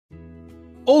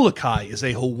Olakai is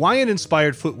a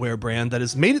Hawaiian-inspired footwear brand that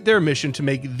has made it their mission to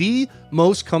make the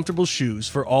most comfortable shoes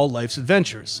for all life's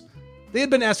adventures. They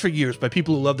had been asked for years by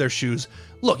people who love their shoes,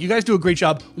 "Look, you guys do a great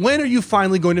job. When are you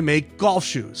finally going to make golf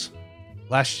shoes?"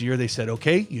 Last year, they said,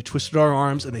 "Okay, you twisted our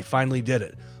arms," and they finally did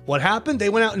it. What happened? They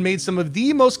went out and made some of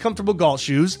the most comfortable golf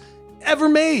shoes ever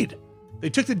made. They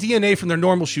took the DNA from their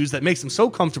normal shoes that makes them so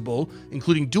comfortable,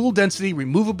 including dual density,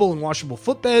 removable and washable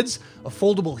footbeds, a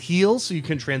foldable heel so you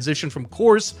can transition from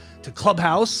course to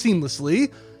clubhouse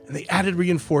seamlessly, and they added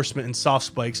reinforcement and soft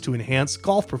spikes to enhance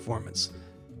golf performance.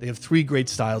 They have 3 great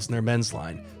styles in their men's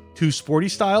line. 2 sporty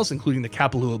styles, including the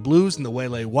Kapalua Blues and the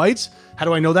Wailea Whites. How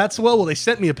do I know that so well? Well, they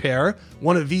sent me a pair,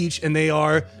 one of each, and they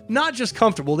are not just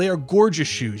comfortable, they are gorgeous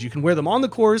shoes. You can wear them on the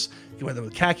course, you can wear them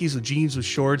with khakis, with jeans, with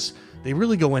shorts. They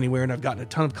really go anywhere, and I've gotten a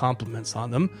ton of compliments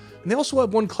on them. And they also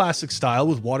have one classic style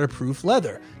with waterproof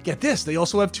leather. Get this, they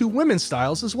also have 2 women's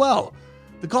styles as well.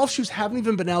 The golf shoes haven't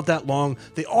even been out that long.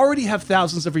 They already have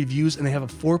thousands of reviews, and they have a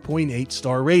 4.8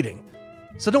 star rating.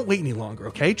 So don't wait any longer,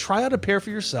 okay? Try out a pair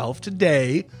for yourself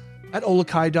today at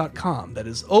Olukai.com. That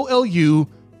is Olukai.com.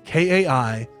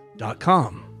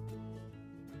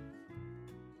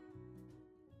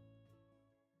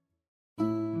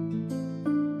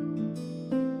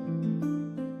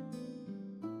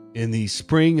 In the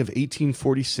spring of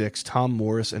 1846, Tom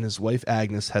Morris and his wife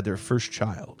Agnes had their first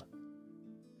child.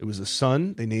 It was a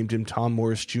son. They named him Tom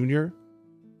Morris Jr.,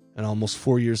 and almost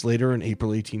 4 years later, in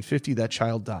April 1850, that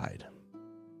child died.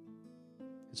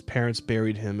 His parents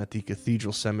buried him at the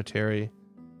Cathedral Cemetery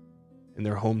in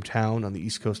their hometown on the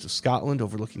east coast of Scotland,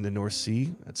 overlooking the North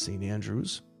Sea at St.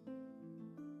 Andrews.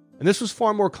 And this was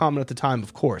far more common at the time,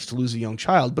 of course, to lose a young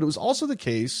child, but it was also the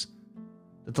case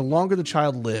that the longer the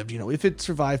child lived, if it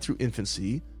survived through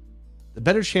infancy, the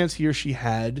better chance he or she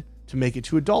had to make it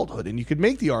to adulthood. And you could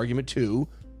make the argument, too,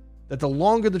 that the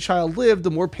longer the child lived,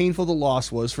 the more painful the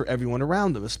loss was for everyone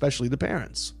around them, especially the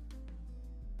parents.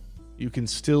 You can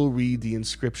still read the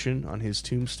inscription on his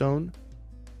tombstone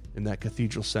in that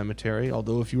cathedral cemetery,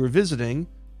 although if you were visiting,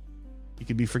 you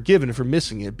could be forgiven for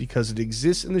missing it because it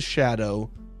exists in the shadow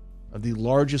of the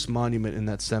largest monument in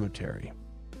that cemetery,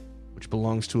 which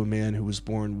belongs to a man who was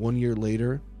born 1 year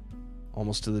later,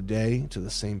 almost to the day, to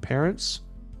the same parents,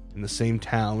 in the same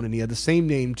town, and he had the same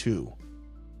name too,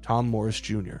 Tom Morris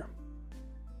Jr.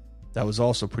 That was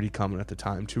also pretty common at the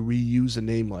time, to reuse a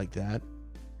name like that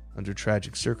under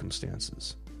tragic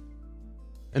circumstances.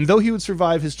 And though he would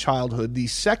survive his childhood, the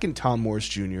second Tom Morris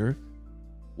Jr.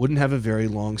 wouldn't have a very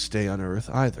long stay on Earth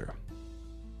either.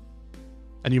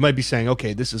 And you might be saying,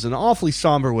 okay, this is an awfully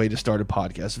somber way to start a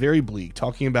podcast, very bleak,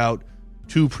 talking about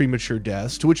 2 premature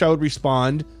deaths, to which I would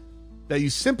respond that you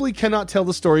simply cannot tell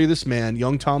the story of this man,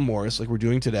 young Tom Morris, like we're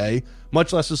doing today,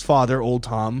 much less his father, old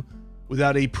Tom,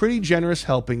 without a pretty generous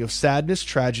helping of sadness,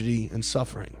 tragedy, and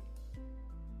suffering.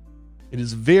 It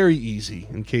is very easy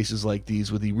in cases like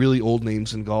these with the really old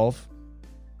names in golf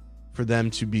for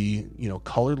them to be,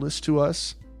 colorless to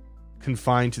us,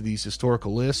 confined to these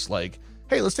historical lists like,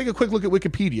 hey, let's take a quick look at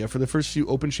Wikipedia for the first few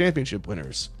Open Championship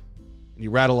winners. And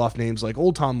you rattle off names like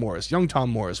Old Tom Morris, Young Tom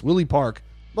Morris, Willie Park,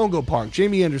 Mungo Park,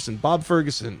 Jamie Anderson, Bob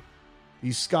Ferguson,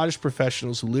 these Scottish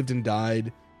professionals who lived and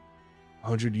died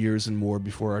 100 years and more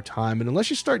before our time. And unless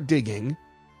you start digging,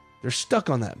 they're stuck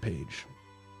on that page.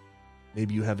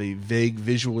 Maybe you have a vague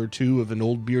visual or two of an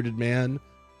old bearded man,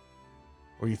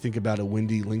 or you think about a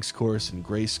windy links course in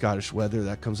gray Scottish weather,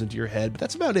 that comes into your head, but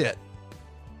that's about it.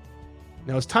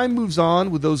 Now, as time moves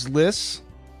on with those lists,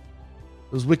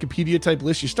 those Wikipedia-type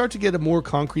lists, you start to get a more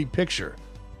concrete picture.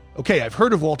 Okay, I've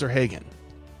heard of Walter Hagen.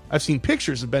 I've seen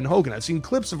pictures of Ben Hogan. I've seen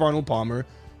clips of Arnold Palmer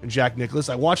and Jack Nicklaus.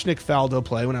 I watched Nick Faldo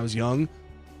play when I was young.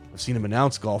 I've seen him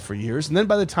announce golf for years. And then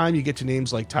by the time you get to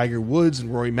names like Tiger Woods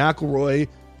and Rory McIlroy,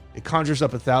 it conjures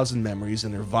up 1,000 memories,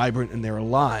 and they're vibrant and they're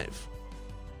alive.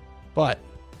 But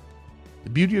the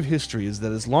beauty of history is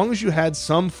that as long as you had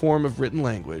some form of written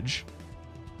language,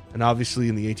 and obviously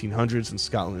in the 1800s in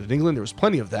Scotland and England, there was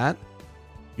plenty of that,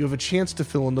 you have a chance to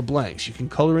fill in the blanks. You can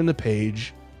color in the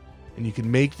page, and you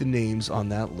can make the names on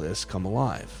that list come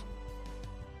alive.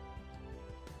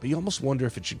 But you almost wonder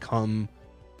if it should come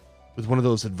with one of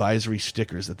those advisory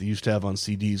stickers that they used to have on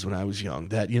CDs when I was young,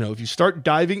 that, if you start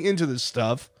diving into this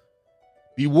stuff,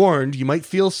 be warned, you might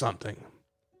feel something.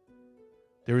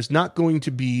 There is not going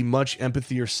to be much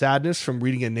empathy or sadness from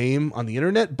reading a name on the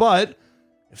internet, but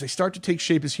if they start to take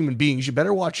shape as human beings, you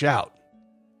better watch out.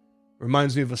 It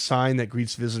reminds me of a sign that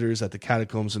greets visitors at the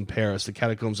catacombs in Paris. The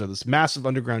catacombs are this massive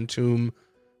underground tomb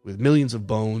with millions of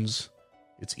bones.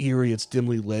 It's eerie, it's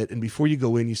dimly lit, and before you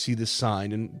go in, you see this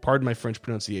sign, and pardon my French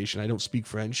pronunciation, I don't speak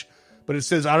French, but it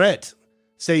says, "Arrête,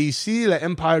 C'est ici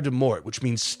l'empire de mort, which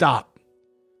means stop.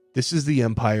 This is the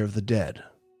empire of the dead.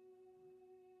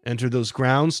 Enter those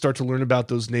grounds, start to learn about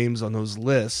those names on those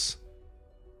lists.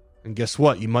 And guess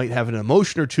what? You might have an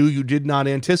emotion or two you did not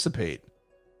anticipate.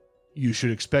 You should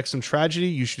expect some tragedy.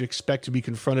 You should expect to be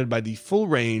confronted by the full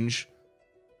range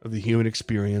of the human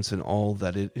experience and all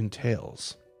that it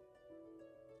entails.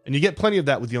 And you get plenty of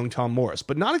that with young Tom Morris,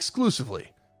 but not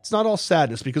exclusively. It's not all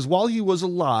sadness, because while he was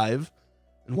alive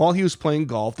and while he was playing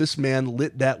golf, this man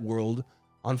lit that world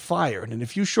on fire. And in a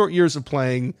few short years of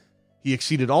playing, he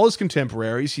exceeded all his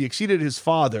contemporaries. He exceeded his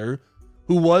father,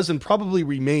 who was and probably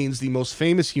remains the most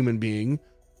famous human being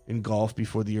in golf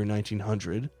before the year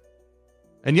 1900.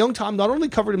 And young Tom not only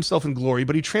covered himself in glory,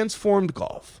 but he transformed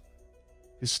golf.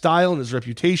 His style and his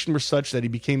reputation were such that he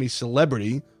became a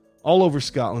celebrity all over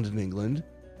Scotland and England.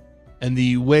 And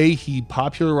the way he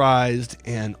popularized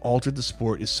and altered the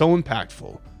sport is so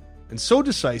impactful and so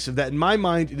decisive that in my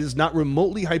mind, it is not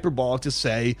remotely hyperbolic to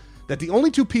say that the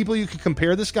only two people you can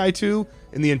compare this guy to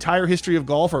in the entire history of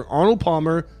golf are Arnold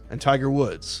Palmer and Tiger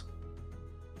Woods.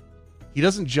 He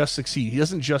doesn't just succeed. He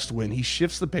doesn't just win. He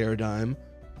shifts the paradigm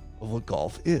of what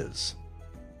golf is.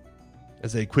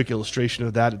 As a quick illustration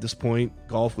of that, at this point,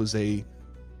 golf was a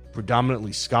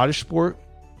predominantly Scottish sport.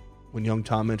 When young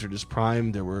Tom entered his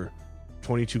prime, there were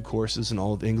 22 courses in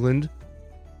all of England.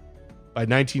 By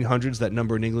 1900s, that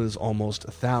number in England is almost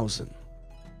 1,000.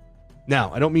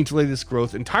 Now, I don't mean to lay this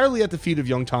growth entirely at the feet of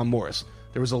young Tom Morris.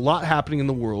 There was a lot happening in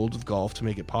the world of golf to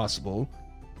make it possible,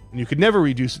 and you could never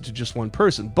reduce it to just one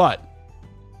person. But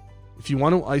if you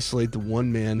want to isolate the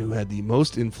one man who had the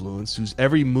most influence, whose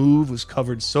every move was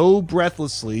covered so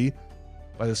breathlessly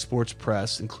by the sports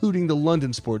press, including the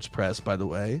London sports press, by the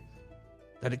way,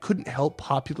 that it couldn't help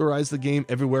popularize the game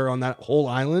everywhere on that whole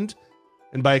island,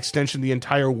 and by extension the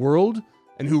entire world,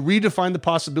 and who redefined the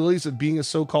possibilities of being a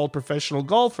so-called professional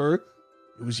golfer,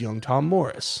 it was young Tom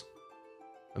Morris,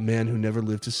 a man who never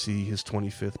lived to see his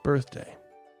 25th birthday.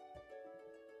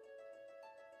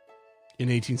 In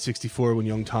 1864, when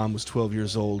young Tom was 12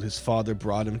 years old, his father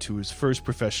brought him to his first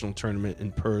professional tournament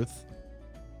in Perth.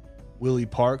 Willie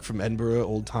Park from Edinburgh,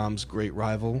 old Tom's great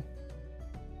rival.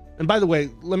 And by the way,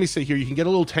 let me say here, you can get a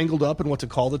little tangled up in what to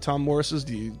call the Tom Morrises.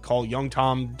 Do you call young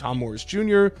Tom Tom Morris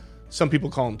Jr.? Some people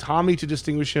call him Tommy to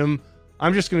distinguish him.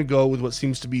 I'm just going to go with what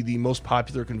seems to be the most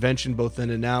popular convention both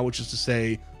then and now, which is to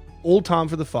say old Tom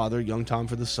for the father, young Tom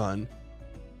for the son.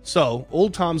 So,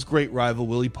 old Tom's great rival,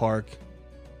 Willie Park,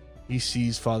 he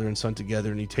sees father and son together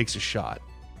and he takes a shot.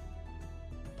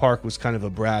 Park was kind of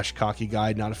a brash, cocky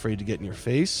guy, not afraid to get in your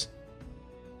face.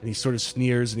 And he sort of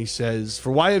sneers and he says,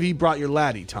 "For why have ye brought your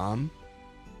laddie, Tom?"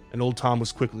 And old Tom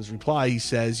was quick with his reply. He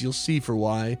says, "You'll see for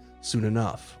why soon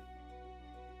enough."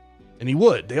 And he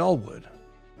would. They all would.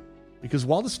 Because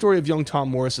while the story of young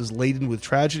Tom Morris is laden with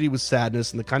tragedy, with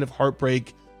sadness, and the kind of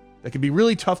heartbreak that can be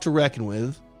really tough to reckon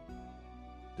with,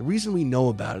 the reason we know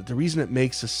about it, the reason it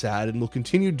makes us sad, and will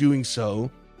continue doing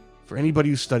so for anybody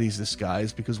who studies this guy,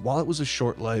 is because while it was a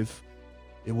short life,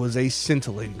 it was a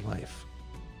scintillating life.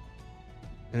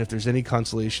 And if there's any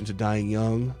consolation to dying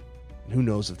young, and who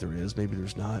knows if there is, maybe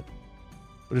there's not,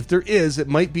 but if there is, it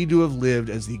might be to have lived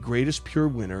as the greatest pure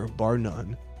winner, bar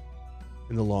none,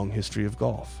 in the long history of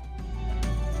golf.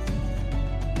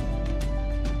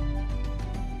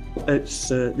 It's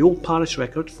the old parish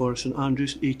record for St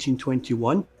Andrews,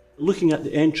 1821. Looking at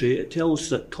the entry, it tells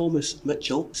that Thomas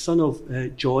Mitchell, son of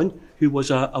John, who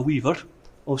was a weaver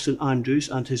of St Andrews,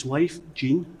 and his wife,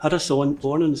 Jean, had a son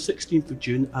born on the 16th of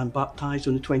June and baptised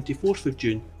on the 24th of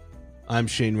June. I'm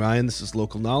Shane Ryan, this is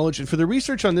Local Knowledge, and for the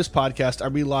research on this podcast, I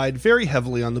relied very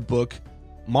heavily on the book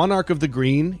Monarch of the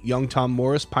Green, Young Tom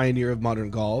Morris, Pioneer of Modern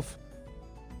Golf.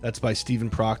 That's by Stephen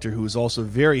Proctor, who was also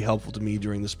very helpful to me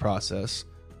during this process,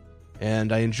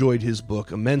 and I enjoyed his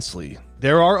book immensely.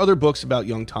 There are other books about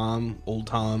young Tom, old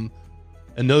Tom,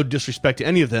 and no disrespect to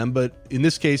any of them, but in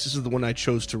this case, this is the one I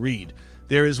chose to read.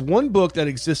 There is one book that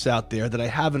exists out there that I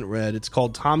haven't read. It's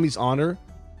called Tommy's Honor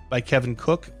by Kevin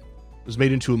Cook. It was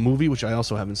made into a movie, which I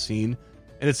also haven't seen.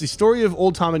 And it's the story of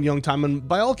old Tom and young Tom, and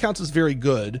by all accounts, it's very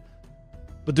good.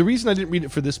 But the reason I didn't read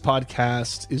it for this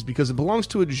podcast is because it belongs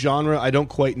to a genre I don't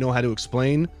quite know how to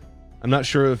explain. I'm not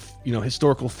sure if,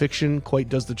 historical fiction quite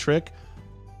does the trick.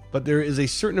 But there is a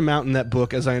certain amount in that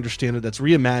book, as I understand it, that's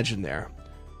reimagined there.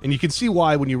 And you can see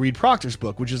why when you read Proctor's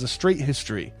book, which is a straight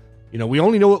history. We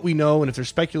only know what we know, and if there's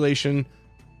speculation,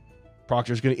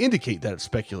 Proctor's going to indicate that it's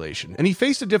speculation. And he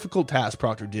faced a difficult task,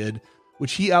 Proctor did,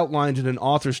 which he outlined in an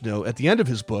author's note at the end of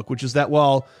his book, which is that,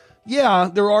 while, yeah,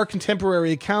 there are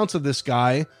contemporary accounts of this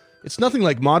guy, it's nothing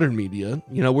like modern media,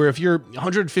 where if you're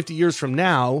 150 years from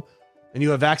now, and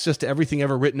you have access to everything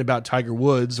ever written about Tiger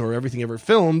Woods or everything ever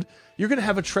filmed, you're going to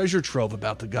have a treasure trove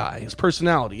about the guy, his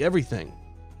personality, everything.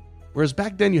 Whereas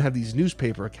back then you have these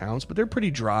newspaper accounts, but they're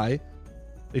pretty dry.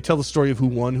 They tell the story of who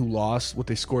won, who lost, what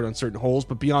they scored on certain holes,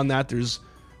 but beyond that, there's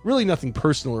really nothing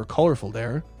personal or colorful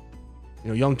there.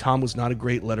 Young Tom was not a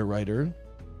great letter writer,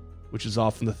 which is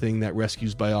often the thing that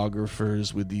rescues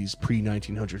biographers with these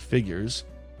pre-1900 figures.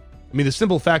 The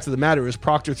simple fact of the matter is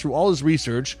Proctor, through all his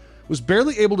research, was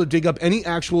barely able to dig up any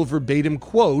actual verbatim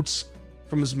quotes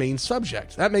from his main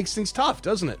subject. That makes things tough,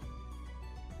 doesn't it?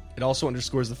 It also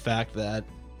underscores the fact that,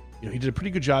 he did a pretty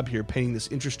good job here painting this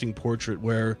interesting portrait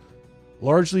where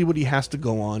largely what he has to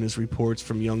go on is reports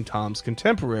from young Tom's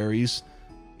contemporaries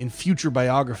in future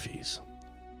biographies.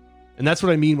 And that's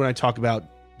what I mean when I talk about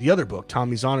the other book,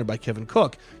 Tommy's Honor by Kevin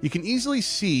Cook. You can easily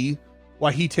see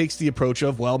why he takes the approach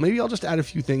of, well, maybe I'll just add a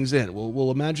few things in.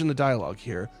 We'll imagine the dialogue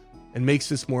here and makes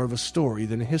this more of a story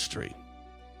than a history.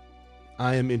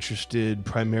 I am interested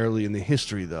primarily in the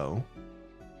history, though.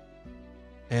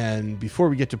 And before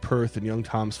we get to Perth and young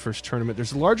Tom's first tournament,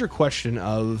 there's a larger question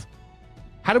of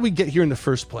how did we get here in the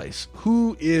first place?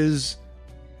 Who is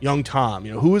young Tom?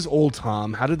 Who is old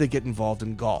Tom? How did they get involved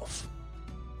in golf?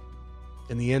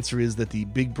 And the answer is that the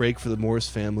big break for the Morris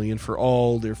family and for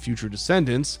all their future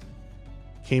descendants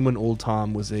came when old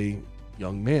Tom was a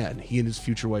young man. He and his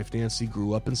future wife Nancy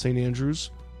grew up in St.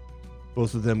 Andrews.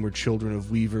 Both of them were children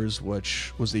of weavers,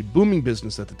 which was a booming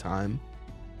business at the time.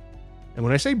 And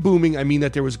when I say booming, I mean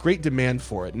that there was great demand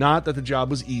for it, not that the job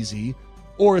was easy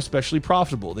or especially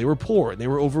profitable. They were poor and they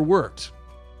were overworked.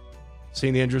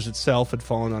 St. Andrews itself had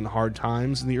fallen on hard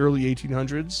times in the early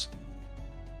 1800s.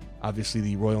 Obviously,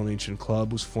 the Royal and Ancient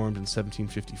Club was formed in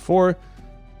 1754,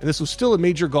 and this was still a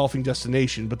major golfing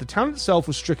destination, but the town itself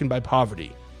was stricken by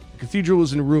poverty. The cathedral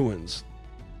was in ruins.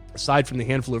 Aside from the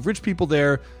handful of rich people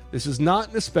there, this is not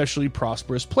an especially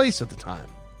prosperous place at the time.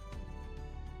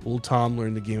 Old Tom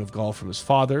learned the game of golf from his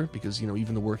father, because,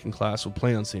 even the working class would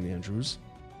play on St. Andrews.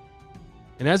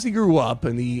 And as he grew up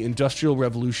and the Industrial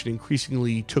Revolution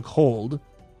increasingly took hold,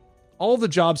 all the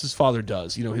jobs his father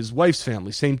does, his wife's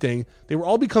family, same thing, they were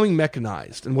all becoming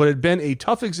mechanized. And what had been a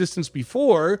tough existence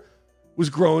before was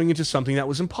growing into something that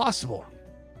was impossible.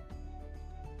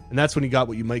 And that's when he got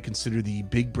what you might consider the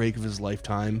big break of his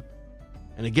lifetime.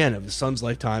 And again, of his son's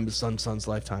lifetime, his son's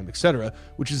lifetime, etc.,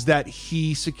 which is that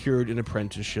he secured an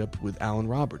apprenticeship with Alan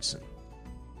Robertson,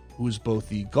 who was both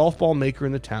the golf ball maker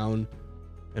in the town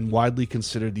and widely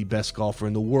considered the best golfer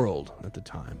in the world at the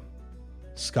time.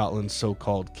 Scotland's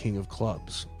so-called king of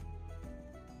clubs.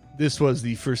 This was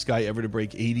the first guy ever to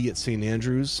break 80 at St.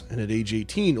 Andrews, and at age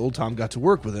 18, old Tom got to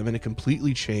work with him, and it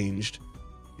completely changed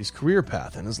his career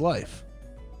path and his life.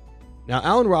 Now,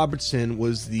 Alan Robertson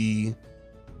was the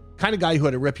kind of guy who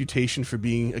had a reputation for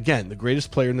being, again, the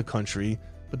greatest player in the country,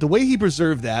 but the way he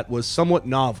preserved that was somewhat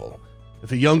novel.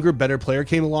 If a younger, better player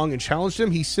came along and challenged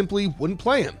him, he simply wouldn't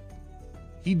play him.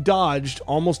 He dodged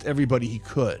almost everybody he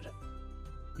could.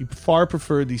 He far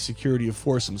preferred the security of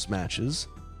foursomes matches,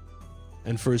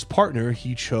 and for his partner,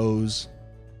 he chose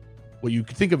what you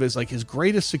could think of as like his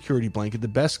greatest security blanket, the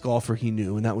best golfer he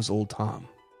knew, and that was old Tom.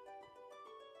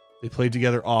 They played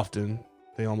together often.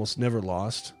 They almost never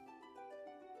lost.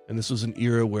 And this was an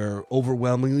era where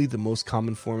overwhelmingly the most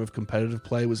common form of competitive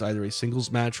play was either a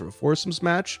singles match or a foursomes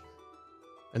match,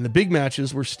 and the big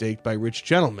matches were staked by rich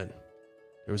gentlemen.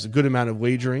 There was a good amount of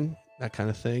wagering, that kind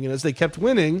of thing, and as they kept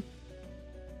winning,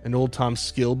 and old Tom's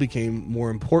skill became more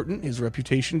important, his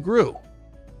reputation grew.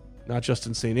 Not just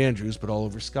in St. Andrews, but all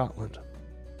over Scotland.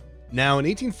 Now, in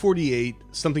 1848,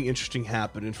 something interesting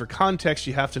happened, and for context,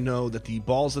 you have to know that the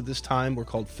balls at this time were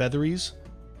called featheries,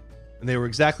 and they were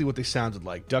exactly what they sounded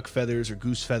like, duck feathers or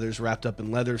goose feathers wrapped up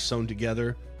in leather, sewn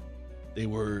together. They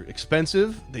were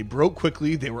expensive, they broke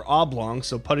quickly, they were oblong,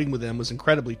 so putting with them was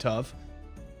incredibly tough.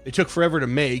 They took forever to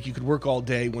make. You could work all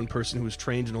day, one person who was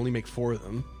trained, and only make 4 of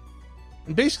them.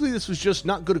 And basically, this was just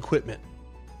not good equipment.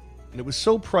 And it was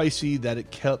so pricey that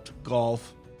it kept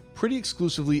golf pretty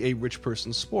exclusively a rich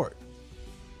person's sport.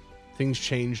 Things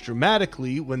changed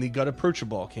dramatically when the gutta percha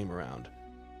ball came around.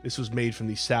 This was made from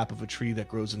the sap of a tree that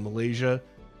grows in Malaysia.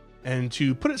 And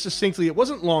to put it succinctly, it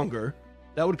wasn't longer.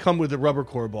 That would come with the rubber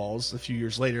core balls a few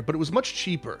years later, but it was much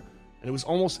cheaper, and it was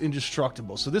almost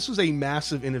indestructible. So this was a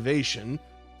massive innovation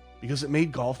because it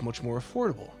made golf much more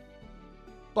affordable.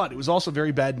 But it was also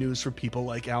very bad news for people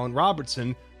like Alan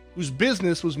Robertson, whose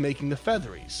business was making the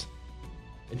featheries.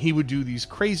 And he would do these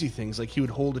crazy things, like he would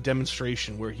hold a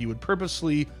demonstration where he would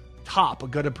purposely top a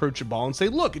gutta percha ball and say,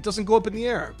 look, it doesn't go up in the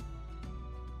air.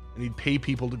 And he'd pay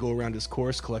people to go around his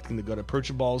course collecting the gutta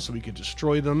percha balls so he could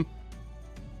destroy them.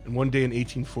 And one day in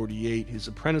 1848, his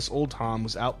apprentice Old Tom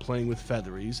was out playing with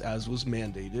featheries, as was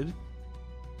mandated.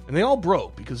 And they all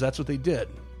broke, because that's what they did.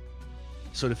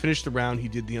 So to finish the round, he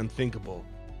did the unthinkable.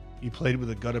 He played with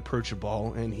a gutta percha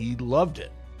ball, and he loved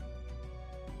it.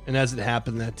 And as it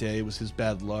happened that day, it was his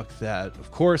bad luck that,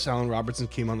 of course, Alan Robertson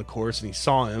came on the course and he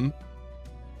saw him.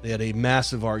 They had a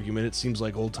massive argument. It seems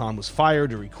like Old Tom was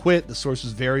fired or he quit. The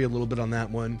sources vary a little bit on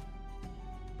that one.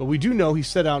 But we do know he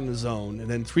set out on his own, and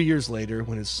then 3 years later,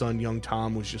 when his son, young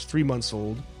Tom, was just 3 months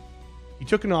old, he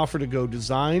took an offer to go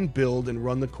design, build, and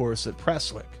run the course at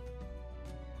Prestwick,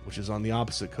 which is on the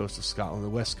opposite coast of Scotland, the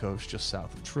west coast, just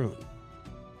south of Troon,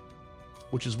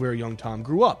 which is where young Tom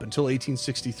grew up until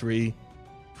 1863,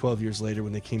 12 years later,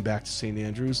 when they came back to St.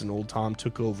 Andrews, and Old Tom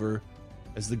took over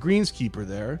as the greenskeeper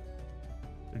there,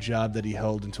 a job that he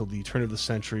held until the turn of the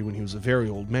century when he was a very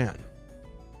old man.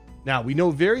 Now, we know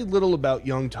very little about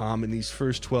young Tom in these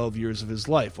first 12 years of his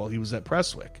life while he was at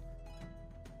Prestwick.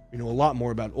 We know a lot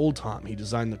more about Old Tom. He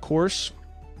designed the course.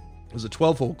 It was a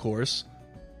 12-hole course,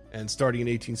 and starting in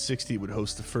 1860, it would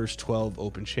host the first 12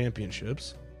 Open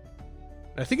Championships.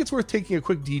 And I think it's worth taking a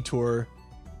quick detour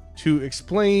to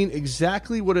explain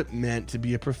exactly what it meant to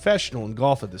be a professional in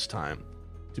golf at this time,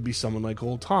 to be someone like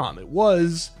Old Tom. It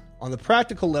was, on the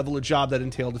practical level, a job that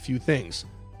entailed a few things.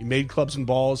 He made clubs and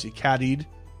balls, he caddied.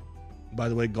 By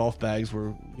the way, golf bags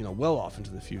were, well off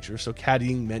into the future, so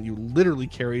caddying meant you literally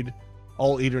carried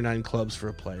all 8 or 9 clubs for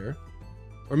a player.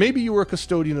 Or maybe you were a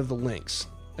custodian of the links.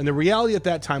 And the reality at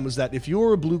that time was that if you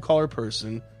were a blue-collar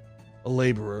person, a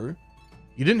laborer,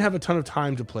 you didn't have a ton of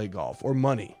time to play golf, or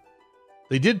money.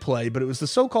 They did play, but it was the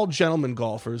so-called gentleman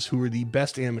golfers who were the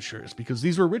best amateurs, because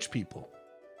these were rich people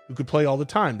who could play all the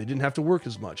time. They didn't have to work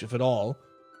as much, if at all.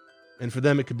 And for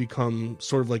them, it could become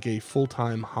sort of like a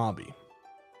full-time hobby.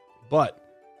 But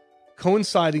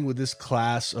coinciding with this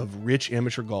class of rich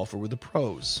amateur golfer were the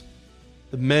pros,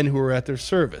 the men who were at their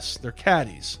service, their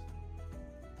caddies.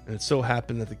 And it so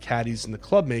happened that the caddies and the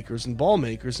club makers and ball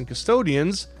makers and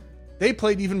custodians, they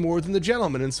played even more than the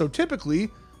gentlemen, and so typically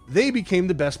they became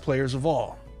the best players of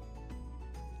all.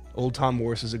 Old Tom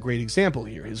Morris is a great example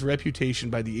here. His reputation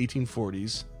by the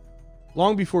 1840s,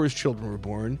 long before his children were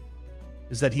born,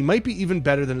 is that he might be even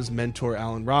better than his mentor,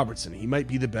 Alan Robertson. He might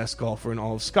be the best golfer in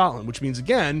all of Scotland, which means,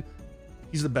 again,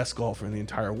 he's the best golfer in the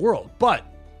entire world. But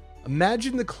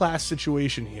imagine the class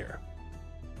situation here.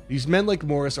 These men like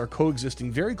Morris are coexisting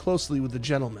very closely with the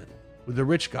gentlemen, with the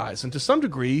rich guys, and to some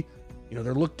degree,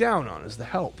 they're looked down on as the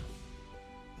help.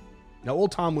 Now,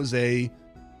 Old Tom was a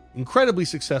incredibly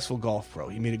successful golf pro.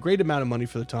 He made a great amount of money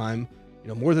for the time,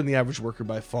 more than the average worker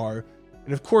by far.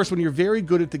 And of course, when you're very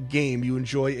good at the game, you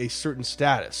enjoy a certain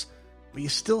status. But you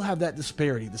still have that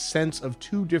disparity, the sense of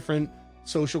two different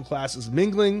social classes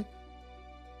mingling.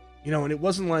 And it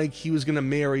wasn't like he was going to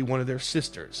marry one of their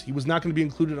sisters. He was not going to be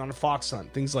included on a fox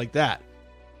hunt, things like that.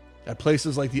 At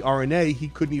places like the R&A, he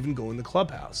couldn't even go in the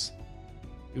clubhouse.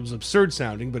 It was absurd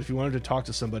sounding, but if he wanted to talk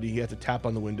to somebody, he had to tap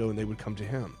on the window and they would come to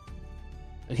him.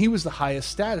 And he was the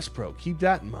highest status pro. Keep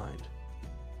that in mind.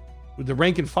 With the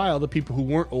rank and file, the people who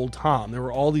weren't Old Tom, there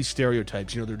were all these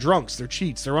stereotypes. They're drunks, they're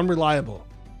cheats, they're unreliable.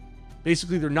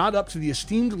 Basically, they're not up to the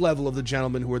esteemed level of the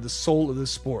gentlemen who are the soul of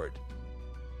this sport.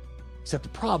 Except the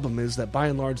problem is that by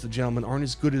and large, the gentlemen aren't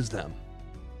as good as them.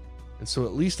 And so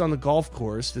at least on the golf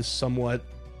course, this somewhat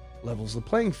levels the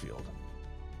playing field.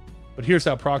 But here's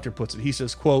how Proctor puts it. He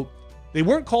says, quote, "They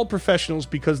weren't called professionals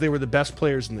because they were the best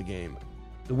players in the game.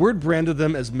 The word branded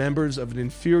them as members of an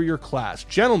inferior class.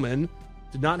 Gentlemen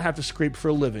did not have to scrape for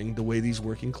a living the way these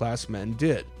working class men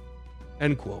did."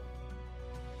 End quote.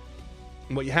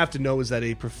 And what you have to know is that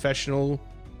a professional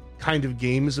kind of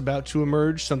game is about to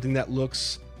emerge, something that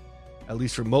looks, at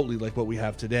least remotely, like what we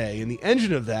have today. And the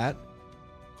engine of that,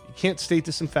 you can't state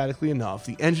this emphatically enough,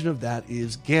 the engine of that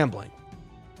is gambling.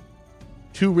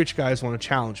 Two rich guys want a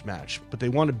challenge match, but they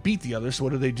want to beat the other, so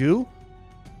what do?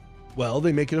 Well,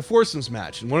 they make it a foursomes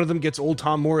match, and one of them gets Old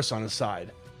Tom Morris on his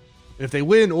side. And if they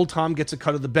win, Old Tom gets a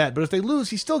cut of the bet, but if they lose,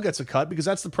 he still gets a cut because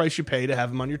that's the price you pay to have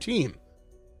him on your team.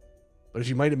 But as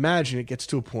you might imagine, it gets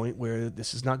to a point where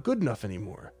this is not good enough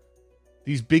anymore.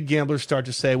 These big gamblers start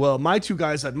to say, well, my two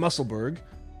guys at Musselburgh,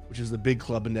 which is the big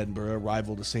club in Edinburgh,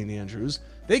 rival to St. Andrews,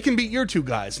 they can beat your two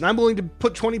guys, and I'm willing to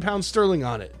put 20 pounds sterling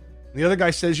on it. And the other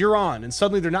guy says, you're on, and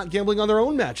suddenly they're not gambling on their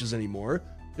own matches anymore.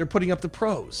 They're putting up the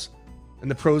pros. And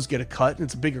the pros get a cut, and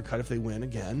it's a bigger cut if they win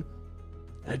again.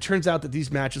 And it turns out that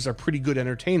these matches are pretty good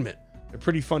entertainment. They're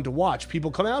pretty fun to watch.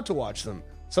 People come out to watch them,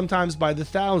 sometimes by the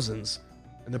thousands.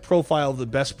 And the profile of the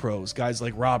best pros, guys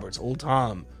like Roberts, Old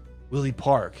Tom, Willie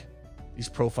Park, these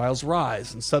profiles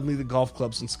rise, and suddenly the golf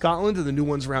clubs in Scotland and the new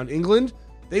ones around England,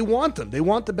 They want them. They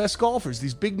want the best golfers.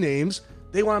 These big names,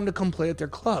 they want them to come play at their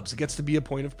clubs. It gets to be a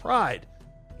point of pride.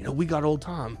 We got Old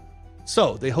Tom.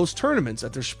 So they host tournaments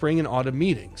at their spring and autumn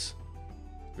meetings.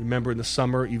 Remember, in the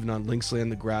summer, even on links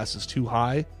land, the grass is too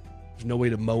high. There's no way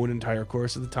to mow an entire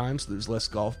course at the time, so there's less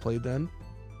golf played then.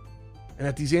 And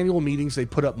at these annual meetings, they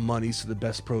put up money so the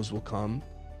best pros will come.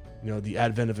 The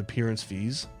advent of appearance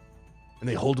fees. And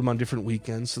they hold them on different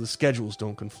weekends so the schedules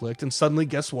don't conflict. And suddenly,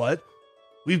 guess what?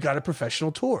 We've got a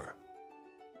professional tour.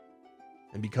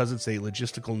 And because it's a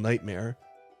logistical nightmare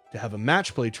to have a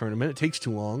match play tournament, it takes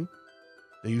too long.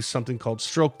 They use something called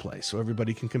stroke play so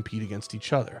everybody can compete against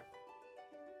each other.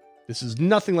 This is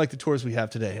nothing like the tours we have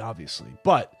today, obviously,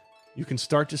 but you can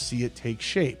start to see it take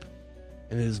shape.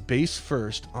 And it is based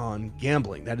first on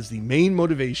gambling. That is the main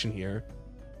motivation here.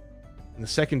 And the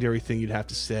secondary thing you'd have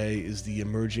to say is the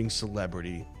emerging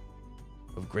celebrity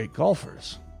of great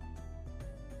golfers.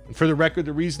 And for the record,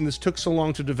 the reason this took so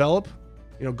long to develop,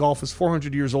 golf is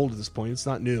 400 years old at this point, it's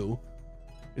not new,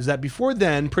 is that before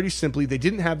then, pretty simply, they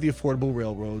didn't have the affordable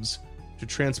railroads to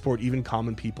transport even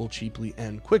common people cheaply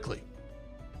and quickly.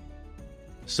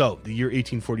 So, the year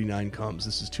 1849 comes.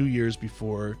 This is 2 years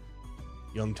before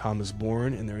young Tom is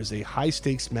born, and there is a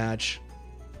high-stakes match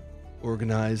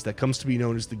organized that comes to be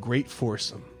known as the Great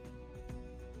Foursome.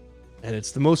 And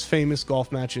it's the most famous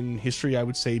golf match in history, I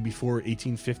would say, before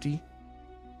 1850.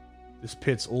 This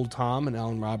pits Old Tom and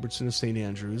Allen Robertson of St.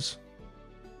 Andrews.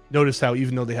 Notice how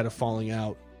even though they had a falling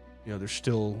out, they're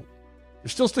still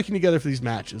sticking together for these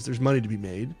matches. There's money to be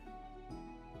made.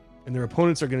 And their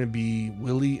opponents are going to be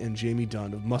Willie and Jamie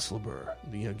Dunn of Musselburgh,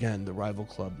 the rival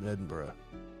club in Edinburgh.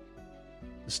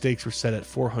 The stakes were set at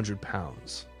 400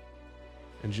 pounds.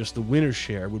 And just the winner's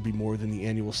share would be more than the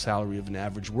annual salary of an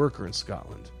average worker in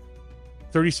Scotland.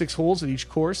 36 holes at each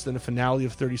course, then a finale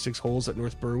of 36 holes at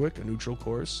North Berwick, a neutral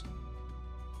course.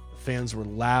 The fans were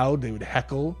loud, they would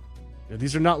heckle.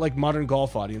 These are not like modern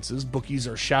golf audiences. Bookies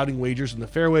are shouting wagers in the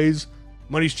fairways,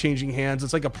 money's changing hands.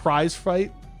 It's like a prize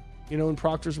fight, in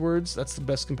Proctor's words. That's the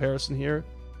best comparison here.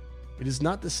 It is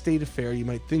not the state affair you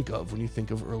might think of when you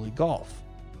think of early golf.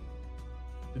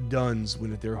 The Dunns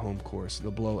win at their home course in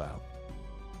a blowout.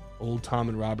 Old Tom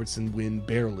and Robertson win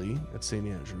barely at St.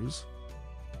 Andrews.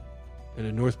 And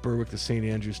at North Berwick, the St.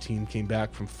 Andrews team came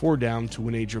back from 4 down to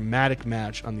win a dramatic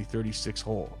match on the 36th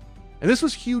hole. And this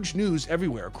was huge news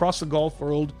everywhere, across the golf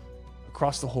world,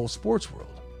 across the whole sports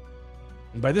world.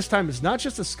 And by this time, it's not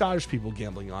just the Scottish people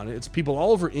gambling on it, it's people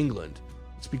all over England.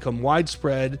 It's become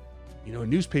widespread.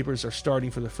 Newspapers are starting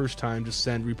for the first time to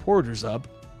send reporters up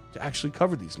to actually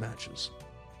cover these matches.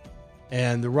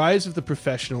 And the rise of the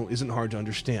professional isn't hard to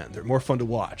understand. They're more fun to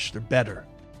watch. They're better.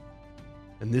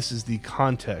 And this is the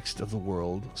context of the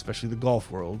world, especially the golf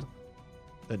world,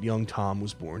 that young Tom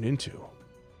was born into.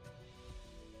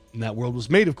 And that world was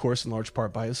made, of course, in large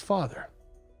part by his father.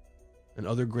 And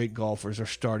other great golfers are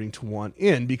starting to want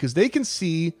in because they can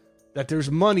see that there's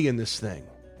money in this thing.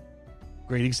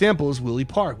 Great example is Willie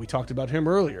Park. We talked about him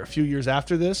earlier. A few years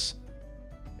after this,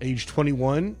 age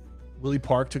 21, Willie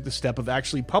Park took the step of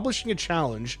actually publishing a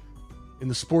challenge in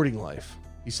the sporting life.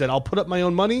 He said, I'll put up my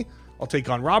own money. I'll take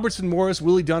on Robertson, Morris,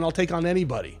 Willie Dunn. I'll take on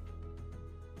anybody.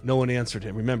 No one answered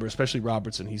him. Remember, especially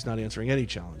Robertson, he's not answering any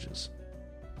challenges.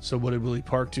 So what did Willie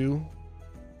Park do?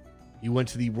 He went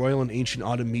to the Royal and Ancient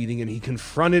Autumn meeting and he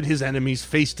confronted his enemies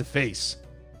face to face.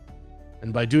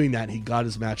 And by doing that, he got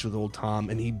his match with Old Tom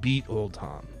and he beat Old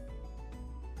Tom.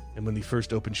 And when the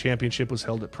first Open Championship was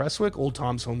held at Prestwick, Old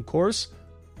Tom's home course,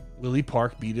 Willie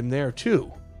Park beat him there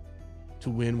too,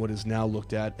 to win what is now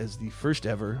looked at as the first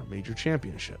ever major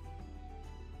championship.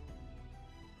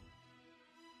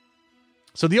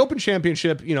 So the Open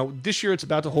Championship, this year it's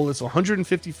about to hold its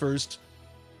 151st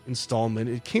installment.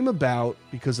 It came about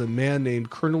because a man named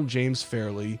Colonel James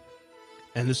Fairley,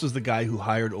 and this was the guy who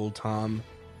hired Old Tom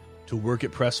to work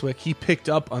at Prestwick, he picked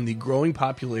up on the growing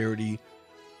popularity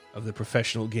of the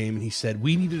professional game, and he said,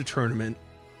 we needed a tournament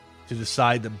to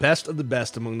decide the best of the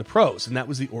best among the pros, and that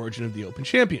was the origin of the Open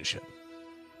Championship.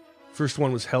 First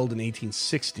one was held in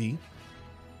 1860.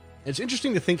 It's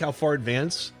interesting to think how far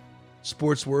advanced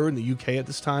sports were in the UK at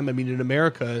this time. I mean, in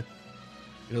America,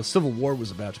 Civil War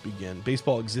was about to begin.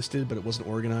 Baseball existed, but it wasn't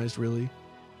organized, really.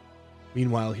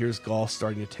 Meanwhile, here's golf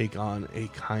starting to take on a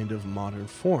kind of modern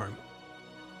form.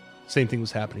 Same thing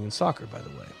was happening in soccer, by the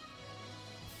way.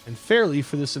 And Fairley,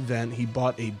 for this event, he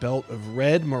bought a belt of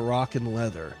red Moroccan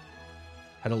leather,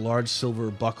 had a large silver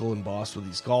buckle embossed with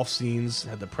these golf scenes,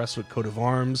 had the Prestwick coat of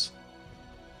arms,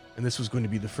 and this was going to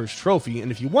be the first trophy.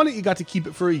 And if you won it, you got to keep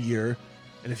it for a year,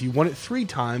 and if you won it 3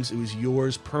 times, it was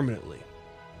yours permanently.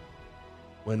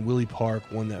 When Willie Park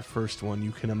won that first one,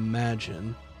 you can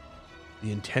imagine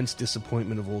the intense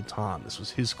disappointment of old Tom. This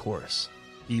was his course.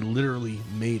 He literally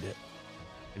made it,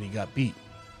 and he got beat.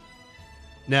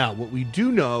 Now, what we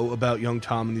do know about young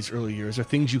Tom in these early years are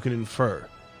things you can infer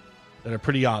that are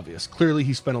pretty obvious. Clearly,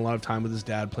 he spent a lot of time with his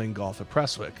dad playing golf at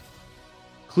Prestwick.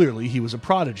 Clearly, he was a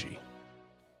prodigy.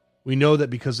 We know that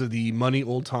because of the money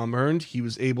old Tom earned, he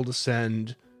was able to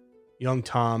send young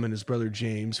Tom and his brother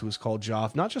James, who was called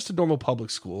Joff, not just to normal public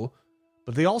school,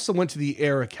 but they also went to the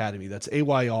Ayr Academy. That's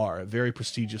AYR, a very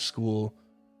prestigious school.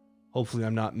 Hopefully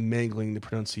I'm not mangling the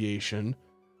pronunciation.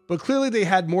 But clearly they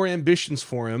had more ambitions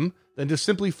for him than to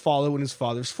simply follow in his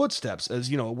father's footsteps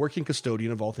as, a working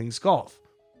custodian of all things golf.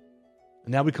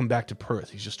 And now we come back to Perth.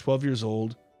 He's just 12 years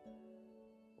old.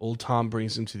 Old Tom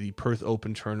brings him to the Perth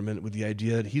Open tournament with the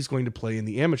idea that he's going to play in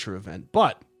the amateur event.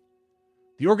 But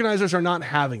the organizers are not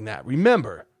having that.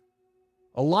 Remember,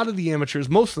 a lot of the amateurs,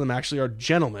 most of them actually are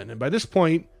gentlemen. And by this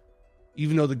point,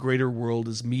 even though the greater world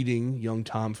is meeting young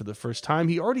Tom for the first time,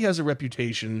 he already has a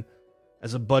reputation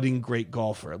as a budding great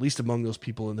golfer, at least among those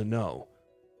people in the know.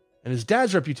 And his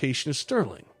dad's reputation is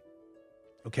sterling.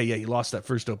 Okay, yeah, he lost that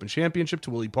first Open Championship to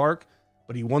Willie Park,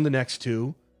 but he won the next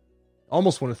two.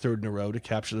 Almost won a third in a row to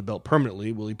capture the belt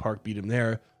permanently. Willie Park beat him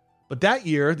there. But that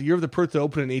year, the year of the Perth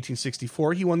Open in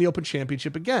 1864, he won the Open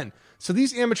Championship again. So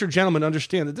these amateur gentlemen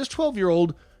understand that this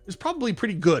 12-year-old is probably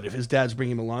pretty good if his dad's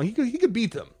bringing him along. He could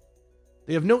beat them.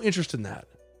 They have no interest in that.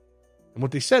 And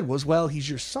what they said was, well, he's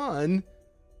your son,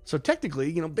 so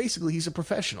technically, basically he's a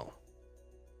professional.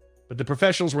 But the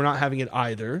professionals were not having it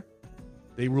either.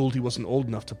 They ruled he wasn't old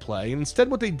enough to play. And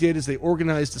instead what they did is they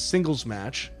organized a singles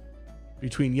match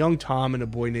between young Tom and a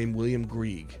boy named William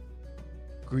Grieg.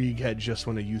 Grieg had just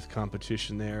won a youth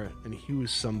competition there, and he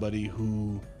was somebody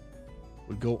who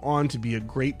would go on to be a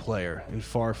great player in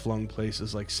far-flung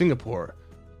places like Singapore.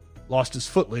 Lost his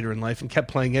foot later in life and kept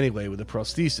playing anyway with a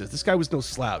prosthesis. This guy was no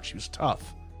slouch. He was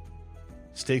tough.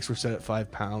 Stakes were set at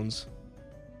 5 pounds,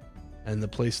 and the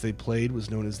place they played was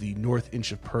known as the North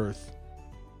Inch of Perth.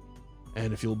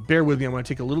 And if you'll bear with me, I'm going to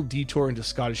take a little detour into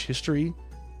Scottish history.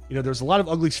 There's a lot of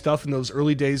ugly stuff in those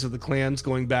early days of the clans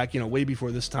going back, way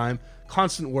before this time.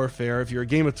 Constant warfare. If you're a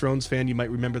Game of Thrones fan, you might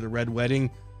remember the Red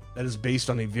Wedding. That is based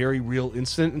on a very real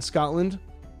incident in Scotland.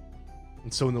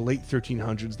 And so in the late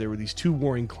 1300s, there were these two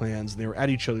warring clans, and they were at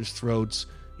each other's throats.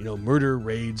 Murder,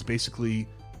 raids, basically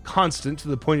constant to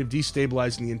the point of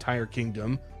destabilizing the entire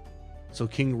kingdom. So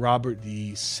King Robert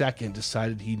II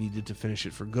decided he needed to finish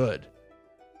it for good.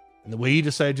 And the way he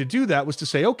decided to do that was to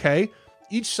say, okay,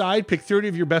 each side pick 30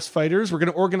 of your best fighters. We're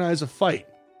going to organize a fight.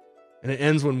 And it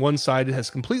ends when one side has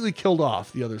completely killed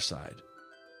off the other side.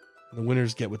 And the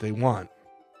winners get what they want.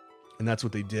 And that's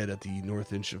what they did at the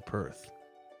North Inch of Perth.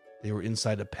 They were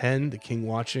inside a pen, the king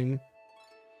watching.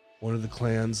 One of the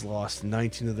clans lost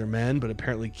 19 of their men, but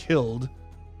apparently killed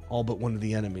all but one of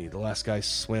the enemy. The last guy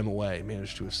swam away,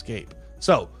 managed to escape.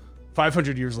 So,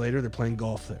 500 years later, they're playing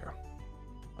golf there.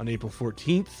 On April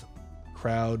 14th,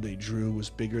 crowd they drew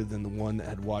was bigger than the one that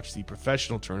had watched the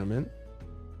professional tournament.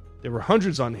 There were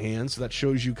hundreds on hand, so that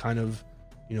shows you kind of,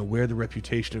 where the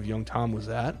reputation of young Tom was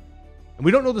at. And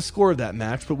we don't know the score of that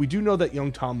match, but we do know that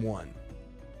young Tom won.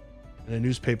 And a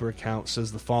newspaper account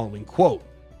says the following, quote,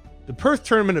 "The Perth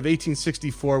tournament of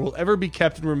 1864 will ever be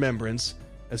kept in remembrance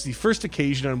as the first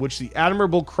occasion on which the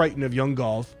admirable Crichton of young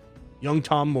golf, young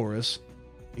Tom Morris,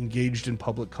 engaged in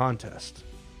public contest."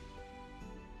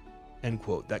 End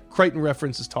quote. That Crichton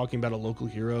reference is talking about a local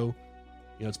hero.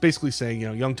 It's basically saying,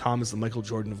 young Tom is the Michael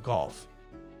Jordan of golf.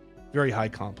 Very high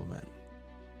compliment.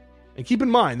 And keep in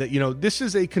mind that, this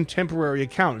is a contemporary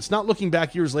account. It's not looking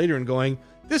back years later and going,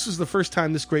 this was the first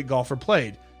time this great golfer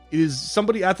played. It is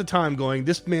somebody at the time going,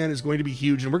 this man is going to be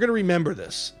huge, and we're going to remember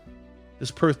this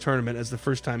Perth tournament as the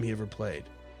first time he ever played.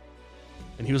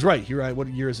 And he was right. What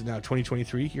year is it now?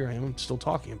 2023? Here I am. I'm still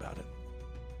talking about it.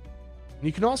 And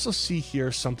you can also see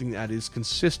here something that is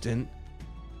consistent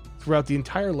throughout the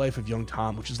entire life of young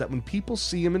Tom, which is that when people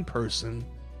see him in person,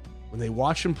 when they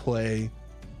watch him play,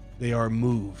 they are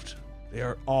moved. They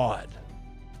are awed.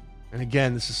 And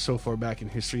again, this is so far back in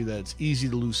history that it's easy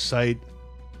to lose sight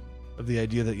of the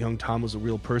idea that young Tom was a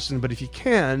real person. But if you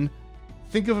can,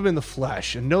 think of him in the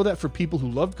flesh and know that for people who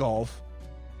loved golf,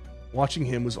 watching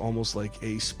him was almost like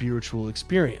a spiritual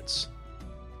experience.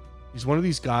 He's one of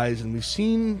these guys, and we've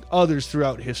seen others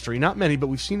throughout history, not many, but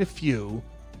we've seen a few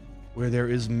where there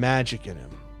is magic in him.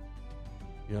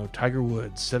 Tiger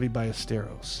Woods, Seve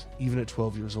Ballesteros, even at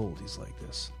 12 years old, he's like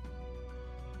this.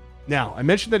 Now, I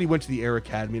mentioned that he went to the Ayr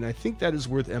Academy, and I think that is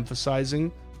worth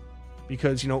emphasizing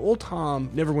because, old Tom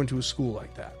never went to a school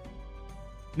like that.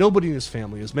 Nobody in his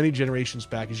family, as many generations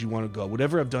back as you want to go, would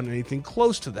ever have done anything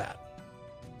close to that.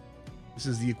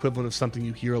 This is the equivalent of something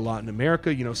you hear a lot in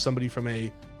America. You know, somebody from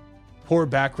a poor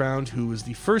background who was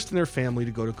the first in their family to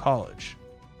go to college.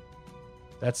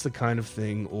 That's the kind of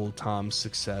thing old Tom's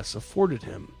success afforded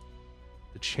him.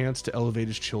 The chance to elevate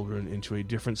his children into a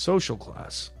different social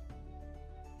class.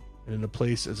 And in a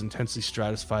place as intensely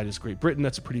stratified as Great Britain,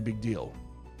 that's a pretty big deal.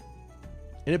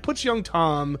 And it puts young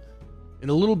Tom in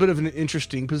a little bit of an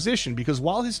interesting position, because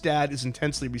while his dad is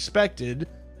intensely respected,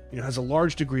 you know, has a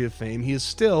large degree of fame, he is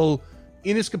still,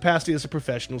 in his capacity as a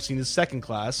professional, seen as second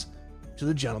class to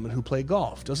the gentlemen who play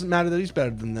golf. Doesn't matter that he's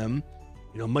better than them,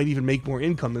 you know, might even make more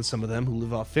income than some of them who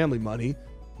live off family money.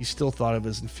 He's still thought of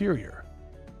as inferior.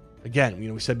 Again, you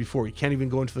know, we said before, he can't even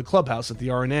go into the clubhouse at the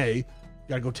RNA. You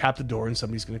gotta go tap the door and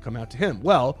somebody's gonna come out to him.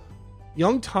 Well,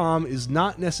 young Tom is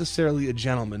not necessarily a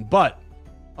gentleman, but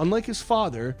unlike his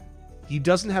father, he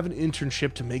doesn't have an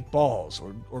internship to make balls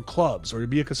or clubs or to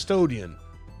be a custodian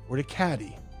or to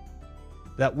caddy.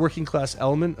 That working class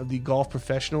element of the golf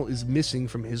professional is missing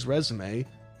from his resume,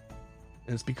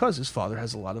 and it's because his father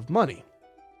has a lot of money.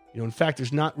 You know, in fact,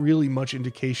 there's not really much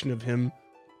indication of him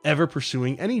ever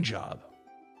pursuing any job.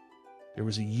 There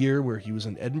was a year where he was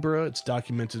in Edinburgh. It's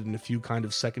documented in a few kind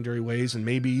of secondary ways, and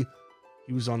maybe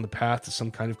he was on the path to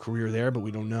some kind of career there, but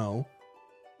we don't know.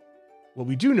 What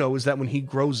we do know is that when he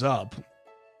grows up,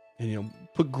 and, you know,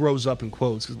 put grows up in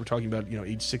quotes because we're talking about, you know,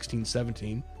 age 16,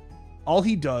 17, all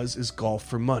he does is golf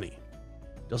for money.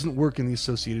 Doesn't work in the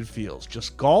associated fields,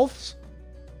 just golfs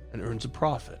and earns a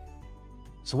profit.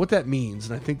 So what that means,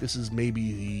 and I think this is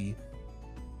maybe the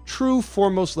true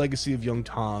foremost legacy of young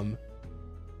Tom,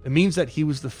 it means that he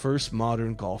was the first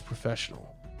modern golf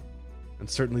professional, and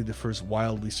certainly the first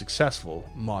wildly successful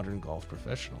modern golf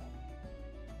professional.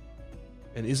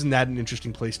 And isn't that an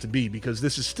interesting place to be? Because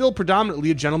this is still predominantly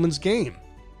a gentleman's game.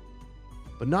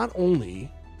 But not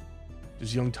only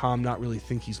does young Tom not really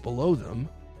think he's below them,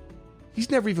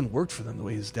 he's never even worked for them the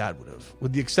way his dad would have.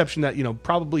 With the exception that, you know,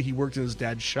 probably he worked in his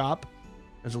dad's shop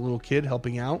as a little kid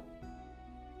helping out.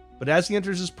 But as he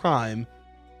enters his prime,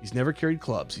 he's never carried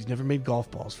clubs. He's never made golf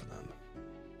balls for them.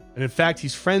 And in fact,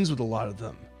 he's friends with a lot of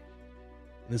them.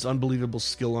 And his unbelievable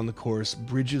skill on the course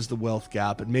bridges the wealth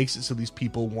gap and makes it so these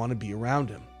people want to be around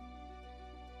him.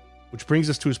 Which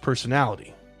brings us to his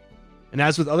personality. And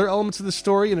as with other elements of the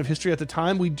story and of history at the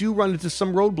time, we do run into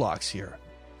some roadblocks here.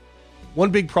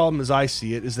 One big problem, as I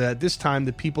see it, is that at this time,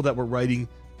 the people that were writing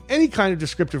any kind of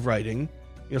descriptive writing,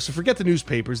 you know, so forget the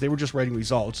newspapers, they were just writing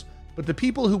results, but the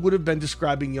people who would have been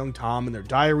describing young Tom in their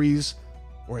diaries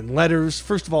or in letters,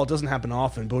 first of all, it doesn't happen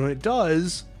often, but when it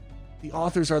does, the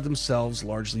authors are themselves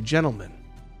largely gentlemen.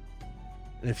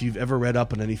 And if you've ever read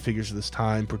up on any figures of this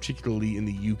time, particularly in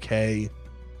the UK,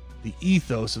 the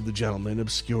ethos of the gentleman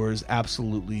obscures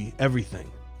absolutely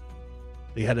everything.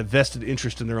 They had a vested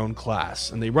interest in their own class,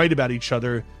 and they write about each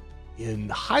other in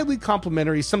highly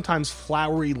complimentary, sometimes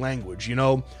flowery language. You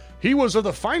know, he was of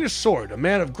the finest sort, a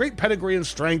man of great pedigree and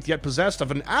strength, yet possessed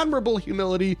of an admirable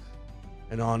humility,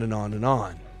 and on and on and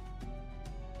on.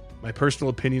 My personal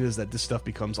opinion is that this stuff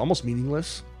becomes almost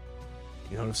meaningless.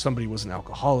 You know, if somebody was an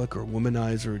alcoholic or a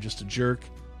womanizer or just a jerk,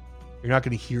 you're not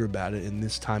going to hear about it in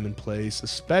this time and place,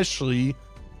 especially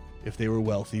if they were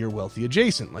wealthy or wealthy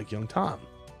adjacent, like young Tom.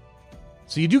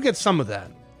 So you do get some of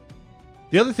that.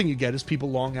 The other thing you get is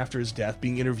people long after his death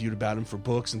being interviewed about him for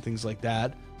books and things like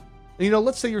that. And, you know,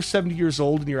 let's say you're 70 years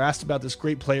old and you're asked about this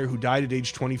great player who died at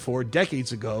age 24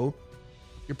 decades ago.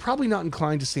 You're probably not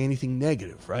inclined to say anything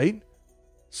negative, right?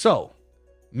 So,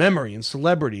 memory and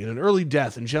celebrity and an early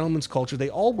death and gentleman's culture, they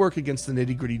all work against the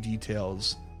nitty-gritty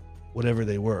details, whatever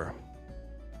they were.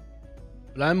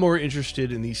 But I'm more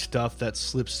interested in the stuff that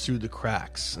slips through the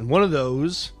cracks. And one of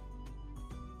those,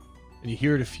 and you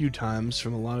hear it a few times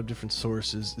from a lot of different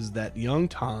sources, is that young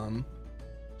Tom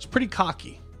is pretty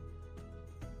cocky.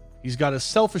 He's got a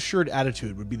self-assured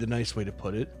attitude, would be the nice way to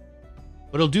put it.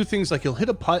 But he'll do things like he'll hit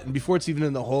a putt, and before it's even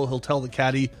in the hole, he'll tell the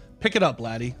caddy, "Pick it up,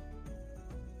 laddie."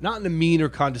 Not in a mean or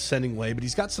condescending way, but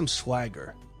he's got some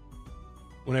swagger.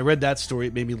 When I read that story,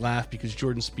 it made me laugh because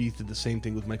Jordan Spieth did the same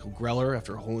thing with Michael Greller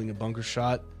after holing a bunker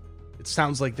shot. It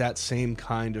sounds like that same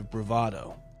kind of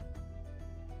bravado.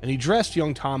 And he dressed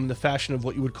young Tom in the fashion of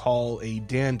what you would call a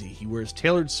dandy. He wears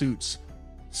tailored suits,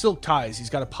 silk ties,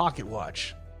 he's got a pocket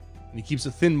watch, and he keeps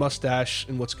a thin mustache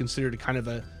in what's considered a kind of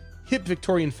a hip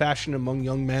Victorian fashion among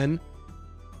young men.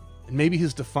 And maybe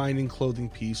his defining clothing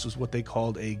piece was what they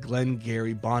called a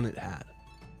Glengarry bonnet hat.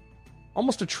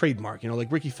 Almost a trademark, you know,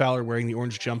 like Ricky Fowler wearing the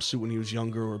orange jumpsuit when he was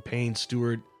younger, or Payne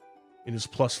Stewart in his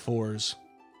 +4s.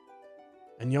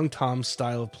 And young Tom's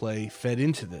style of play fed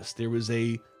into this. There was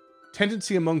a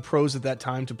tendency among pros at that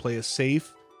time to play a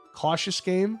safe, cautious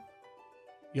game,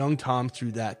 young Tom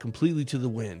threw that completely to the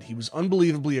wind. He was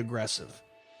unbelievably aggressive.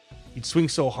 He'd swing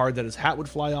so hard that his hat would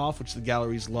fly off, which the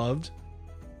galleries loved.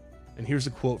 And here's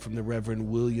a quote from the Reverend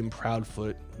William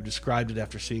Proudfoot, who described it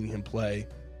after seeing him play.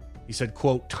 He said,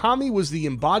 quote, "Tommy was the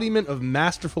embodiment of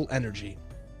masterful energy.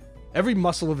 Every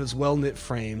muscle of his well-knit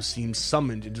frame seemed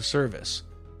summoned into service.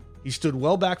 He stood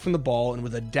well back from the ball, and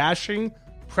with a dashing,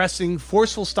 pressing,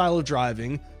 forceful style of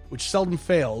driving, which seldom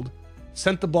failed,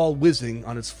 sent the ball whizzing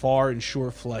on its far and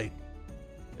sure flight."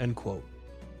 End quote.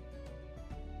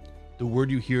 The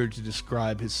word you hear to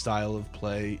describe his style of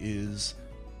play is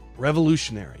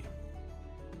revolutionary.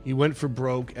 He went for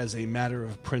broke as a matter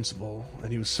of principle,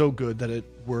 and he was so good that it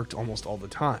worked almost all the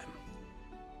time.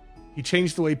 He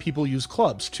changed the way people use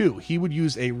clubs, too. He would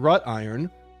use a rut iron,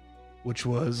 which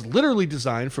was literally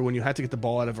designed for when you had to get the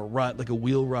ball out of a rut, like a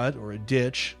wheel rut or a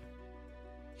ditch.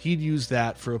 He'd use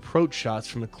that for approach shots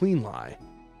from a clean lie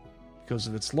because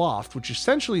of its loft, which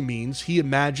essentially means he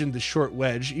imagined the short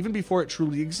wedge even before it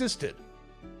truly existed.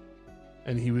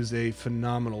 And he was a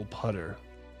phenomenal putter,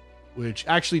 which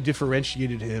actually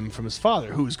differentiated him from his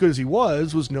father, who, as good as he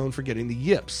was known for getting the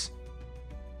yips.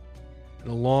 And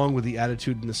along with the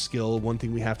attitude and the skill, one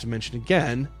thing we have to mention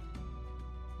again,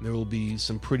 and there will be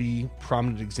some pretty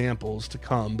prominent examples to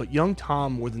come, but young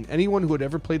Tom, more than anyone who had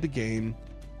ever played the game,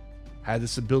 had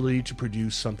this ability to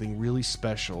produce something really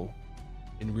special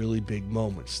in really big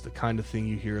moments. The kind of thing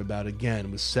you hear about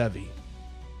again with Seve,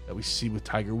 that we see with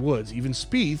Tiger Woods. Even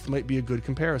Spieth might be a good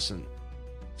comparison.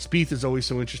 Spieth is always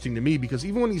so interesting to me because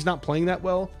even when he's not playing that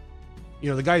well,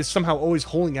 the guy is somehow always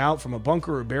holding out from a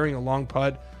bunker or burying a long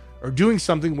putt or doing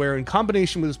something where, in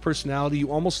combination with his personality,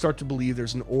 you almost start to believe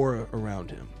there's an aura around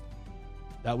him.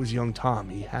 That was young Tom.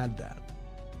 He had that.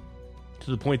 To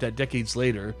the point that decades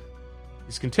later,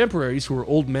 his contemporaries, who were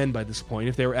old men by this point,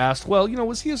 if they were asked, well,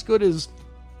 was he as good as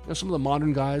some of the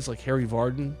modern guys like Harry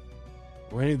Vardon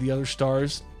or any of the other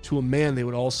stars? To a man, they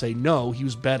would all say, no, he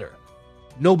was better.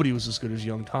 Nobody was as good as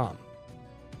young Tom.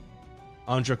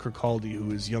 Andra Kirkcaldy,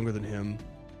 who is younger than him,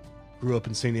 grew up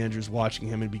in St. Andrews watching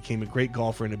him and became a great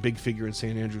golfer and a big figure in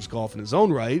St. Andrews golf in his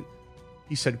own right.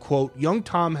 He said, quote, "Young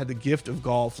Tom had the gift of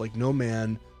golf like no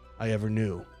man I ever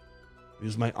knew. It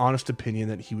is my honest opinion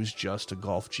that he was just a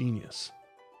golf genius."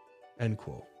 End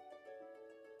quote.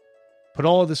 Put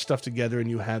all of this stuff together and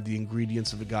you have the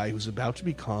ingredients of a guy who's about to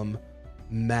become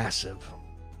massive.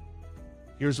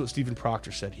 Here's what Stephen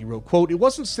Proctor said. He wrote, quote, "It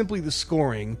wasn't simply the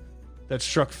scoring that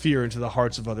struck fear into the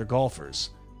hearts of other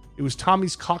golfers. It was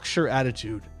Tommy's cocksure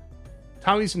attitude.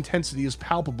 Tommy's intensity is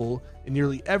palpable in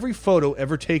nearly every photo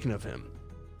ever taken of him.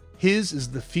 His is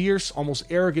the fierce, almost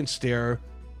arrogant stare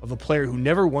of a player who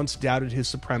never once doubted his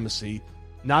supremacy,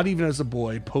 not even as a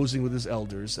boy posing with his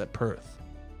elders at Perth.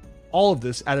 All of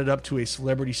this added up to a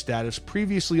celebrity status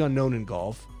previously unknown in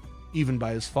golf, even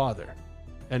by his father."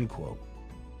 End quote.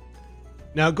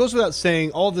 Now, it goes without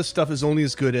saying, all this stuff is only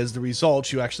as good as the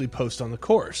results you actually post on the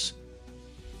course.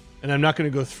 And I'm not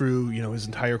going to go through, his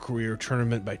entire career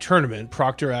tournament by tournament.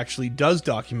 Proctor actually does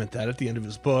document that at the end of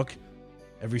his book.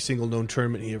 Every single known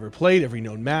tournament he ever played, every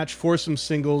known match, foursome,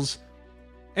 singles,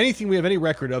 anything we have any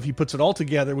record of, he puts it all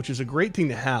together, which is a great thing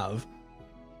to have.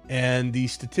 And the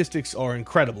statistics are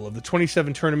incredible. Of the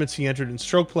 27 tournaments he entered in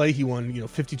stroke play, he won,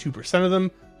 52% of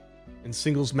them. In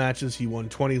singles matches, he won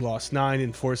 20, lost 9.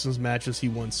 In foursomes matches, he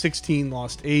won 16,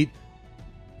 lost 8.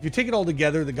 If you take it all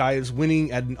together, the guy is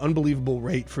winning at an unbelievable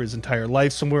rate for his entire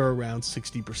life, somewhere around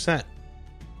 60%.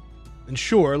 And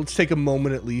sure, let's take a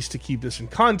moment at least to keep this in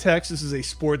context. This is a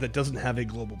sport that doesn't have a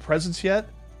global presence yet.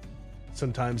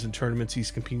 Sometimes in tournaments, he's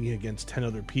competing against 10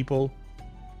 other people.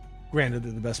 Granted,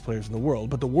 they're the best players in the world,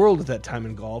 but the world at that time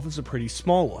in golf is a pretty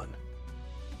small one.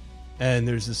 And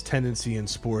there's this tendency in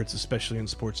sports, especially in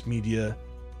sports media,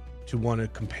 to want to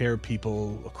compare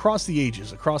people across the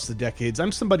ages, across the decades.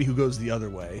 I'm somebody who goes the other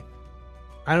way.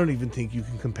 I don't even think you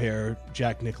can compare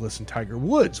Jack Nicklaus and Tiger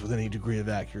Woods with any degree of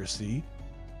accuracy.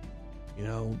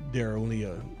 They're only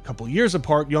a couple years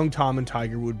apart. Young Tom and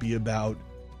Tiger would be about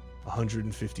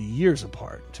 150 years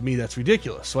apart. To me, that's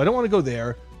ridiculous. So I don't want to go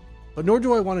there, but nor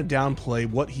do I want to downplay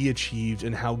what he achieved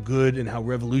and how good and how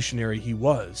revolutionary he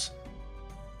was.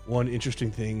 One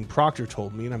interesting thing Proctor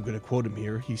told me, and I'm going to quote him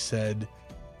here, he said,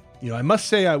 "I must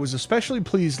say I was especially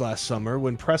pleased last summer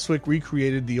when Prestwick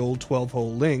recreated the old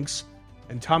 12-hole links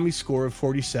and Tommy's score of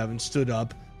 47 stood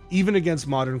up even against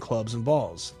modern clubs and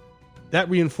balls. That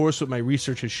reinforced what my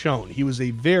research has shown. He was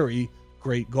a very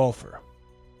great golfer."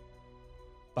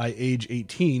 By age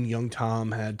 18, young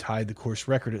Tom had tied the course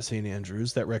record at St.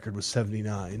 Andrews. That record was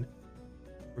 79.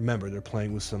 Remember, they're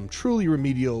playing with some truly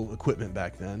remedial equipment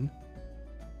back then.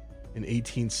 In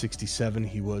 1867,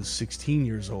 he was 16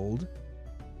 years old.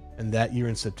 And that year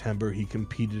in September, he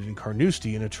competed in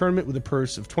Carnoustie in a tournament with a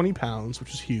purse of £20, which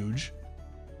was huge.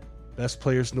 Best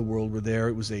players in the world were there.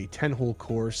 It was a 10-hole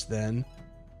course then.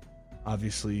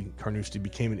 Obviously, Carnoustie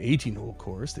became an 18-hole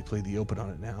course. They play the Open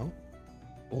on it now.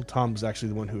 Old Tom was actually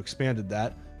the one who expanded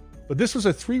that. But this was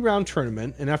a 3-round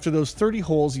tournament, and after those 30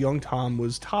 holes, young Tom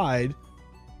was tied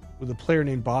with a player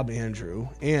named Bob Andrew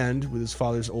and with his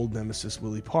father's old nemesis,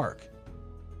 Willie Park.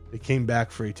 They came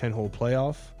back for a 10-hole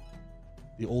playoff.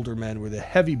 The older men were the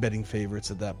heavy betting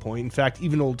favorites at that point. In fact,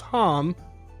 even old Tom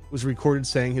was recorded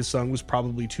saying his son was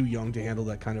probably too young to handle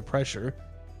that kind of pressure.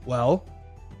 Well,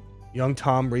 young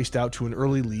Tom raced out to an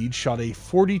early lead, shot a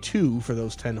 42 for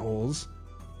those 10 holes,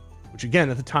 which again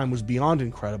at the time was beyond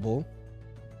incredible.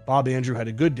 Bob Andrew had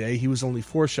a good day. He was only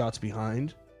 4 shots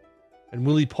behind. And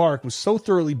Willie Park was so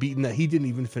thoroughly beaten that he didn't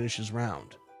even finish his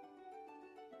round.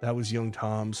 That was young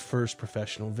Tom's first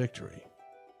professional victory.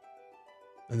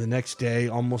 And the next day,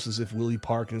 almost as if Willie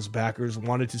Park and his backers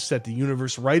wanted to set the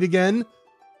universe right again,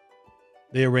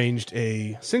 they arranged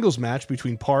a singles match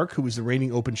between Park, who was the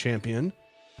reigning Open champion,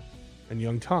 and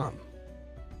young Tom.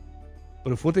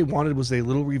 But if what they wanted was a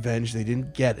little revenge, they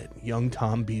didn't get it. Young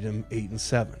Tom beat him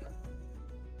 8-7.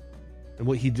 And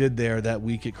what he did there that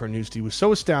week at Carnoustie was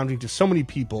so astounding to so many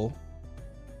people,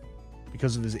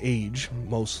 because of his age,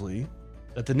 mostly,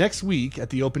 that the next week at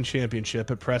the Open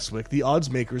Championship at Prestwick, the odds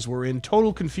makers were in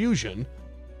total confusion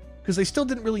because they still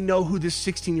didn't really know who this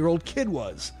 16-year-old kid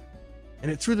was. And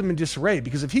it threw them in disarray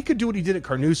because if he could do what he did at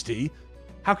Carnoustie,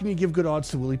 how can you give good odds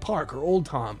to Willie Park or Old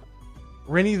Tom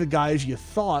or any of the guys you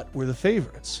thought were the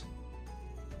favorites?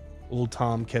 Old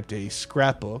Tom kept a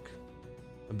scrapbook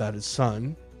about his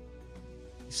son.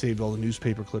 He saved all the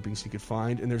newspaper clippings he could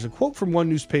find. And there's a quote from one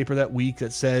newspaper that week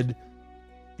that said,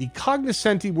 "The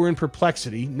cognoscenti were in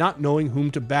perplexity, not knowing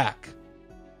whom to back."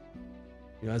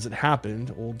 As it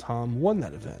happened, Old Tom won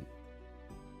that event.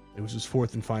 It was his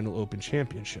 4th and final Open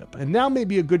Championship. And now may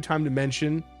be a good time to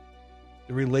mention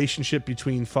the relationship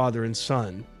between father and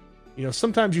son.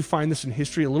 Sometimes you find this in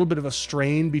history, a little bit of a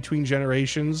strain between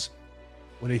generations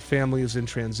when a family is in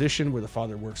transition, where the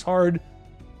father works hard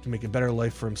to make a better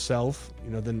life for himself,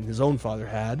 than his own father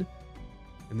had.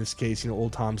 In this case,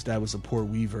 Old Tom's dad was a poor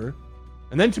weaver.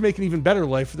 And then to make an even better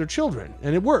life for their children.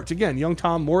 And it worked. Again, young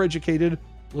Tom, more educated,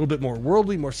 a little bit more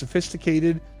worldly, more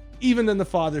sophisticated, even than the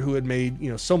father who had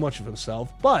made, so much of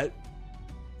himself. But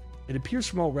it appears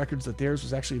from all records that theirs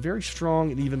was actually a very strong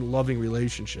and even loving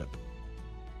relationship.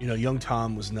 Young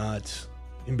Tom was not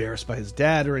embarrassed by his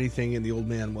dad or anything, and the old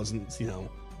man wasn't,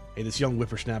 hey, this young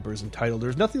whippersnapper is entitled.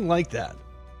 There's nothing like that.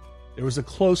 There was a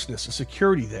closeness, a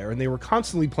security there, and they were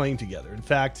constantly playing together. In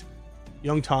fact,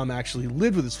 young Tom actually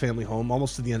lived with his family home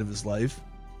almost to the end of his life,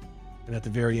 and at the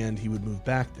very end, he would move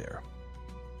back there.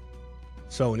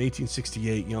 So in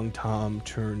 1868, young Tom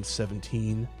turned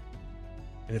 17,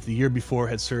 and if the year before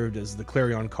had served as the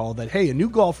clarion call that, hey, a new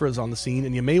golfer is on the scene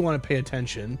and you may want to pay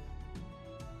attention,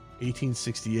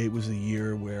 1868 was the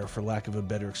year where, for lack of a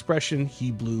better expression,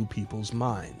 he blew people's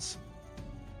minds.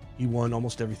 He won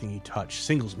almost everything he touched: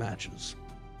 singles matches,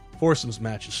 foursomes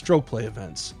matches, stroke play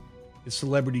events. His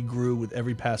celebrity grew with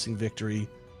every passing victory.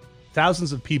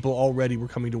 Thousands of people already were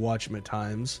coming to watch him at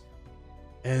times.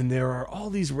 And there are all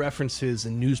these references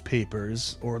in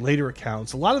newspapers or later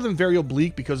accounts, a lot of them very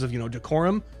oblique because of,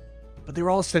 decorum, but they were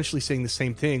all essentially saying the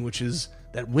same thing, which is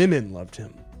that women loved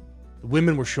him. The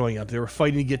women were showing up. They were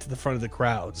fighting to get to the front of the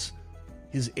crowds.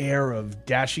 His air of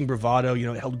dashing bravado,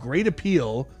 held great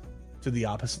appeal to the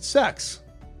opposite sex.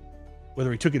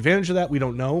 Whether he took advantage of that, we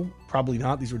don't know. Probably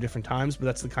not. These were different times, but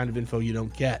that's the kind of info you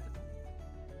don't get.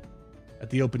 At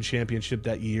the Open Championship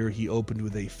that year, he opened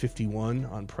with a 51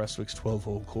 on Prestwick's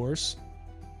 12-hole course.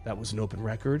 That was an open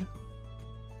record.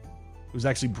 It was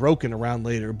actually broken a round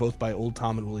later, both by Old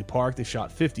Tom and Willie Park. They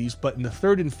shot 50s, but in the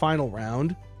third and final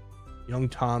round, young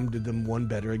Tom did them one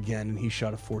better again, and he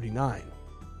shot a 49.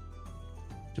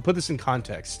 To put this in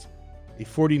context, a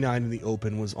 49 in the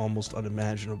Open was almost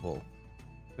unimaginable,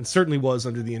 and certainly was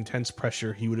under the intense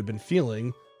pressure he would have been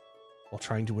feeling while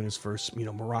trying to win his first,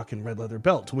 Moroccan red leather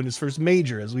belt, to win his first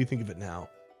major, as we think of it now.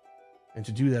 And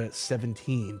to do that at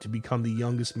 17, to become the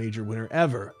youngest major winner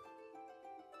ever,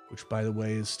 which, by the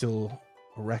way, is still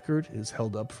a record, is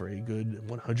held up for a good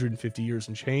 150 years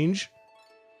and change.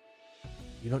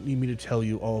 You don't need me to tell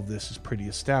you all of this is pretty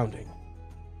astounding.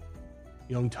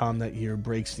 Young Tom that year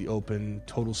breaks the Open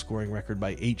total scoring record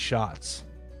by 8 shots.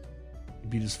 He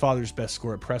beat his father's best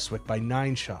score at Prestwick by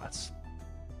 9 shots.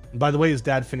 And by the way, his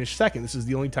dad finished second. This is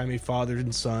the only time a father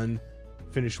and son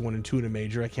finished 1 and 2 in a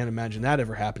major. I can't imagine that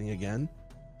ever happening again.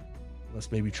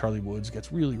 Unless maybe Charlie Woods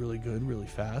gets really, really good really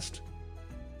fast.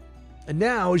 And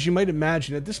now, as you might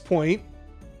imagine, at this point,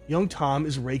 young Tom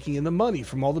is raking in the money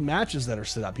from all the matches that are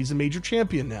set up. He's a major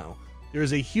champion now. There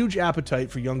is a huge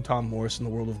appetite for young Tom Morris in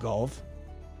the world of golf,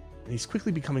 and he's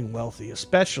quickly becoming wealthy,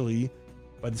 especially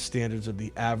by the standards of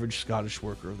the average Scottish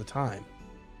worker of the time.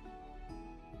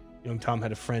 Young Tom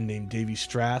had a friend named Davy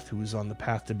Strath who was on the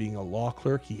path to being a law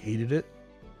clerk. He hated it.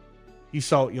 He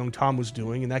saw what young Tom was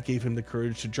doing, and that gave him the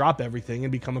courage to drop everything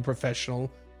and become a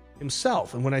professional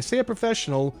himself. And when I say a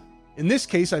professional, in this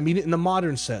case, I mean it in the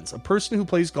modern sense. A person who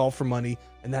plays golf for money,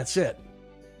 and that's it.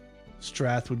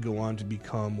 Strath would go on to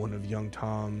become one of young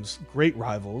Tom's great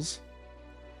rivals.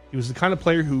 He was the kind of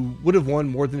player who would have won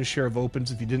more than his share of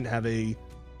Opens if he didn't have a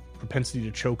propensity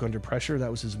to choke under pressure.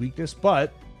 That was his weakness,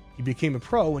 but he became a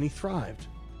pro and he thrived.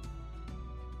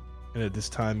 And at this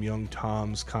time, young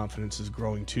Tom's confidence is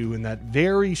growing too, and that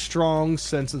very strong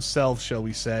sense of self, shall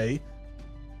we say.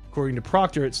 According to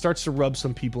Proctor, it starts to rub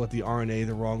some people at the R&A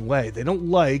the wrong way. They don't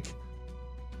like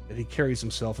that he carries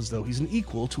himself as though he's an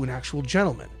equal to an actual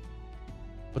gentleman.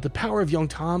 But the power of young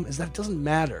Tom is that it doesn't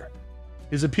matter.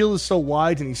 His appeal is so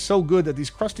wide and he's so good that these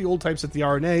crusty old types at the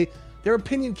R&A, their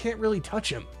opinion can't really touch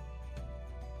him.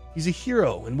 He's a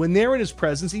hero, and when they're in his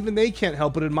presence, even they can't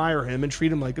help but admire him and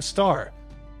treat him like a star.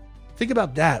 Think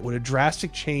about that, what a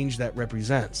drastic change that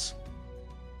represents.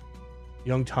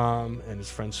 Young Tom and his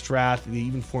friend Strath, they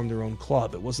even formed their own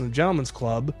club. It wasn't a gentleman's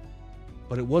club,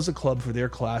 but it was a club for their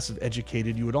class of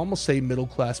educated, you would almost say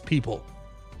middle-class people.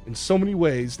 In so many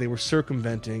ways, they were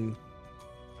circumventing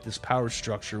this power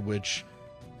structure, which,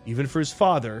 even for his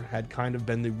father, had kind of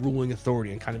been the ruling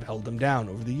authority and kind of held them down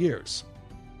over the years.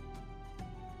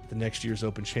 The next year's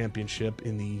Open Championship,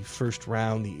 in the first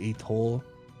round, the 8th hole,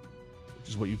 which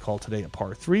is what you call today a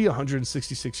par 3,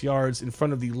 166 yards, in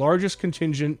front of the largest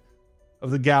contingent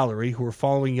of the gallery who were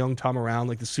following young Tom around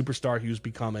like the superstar he was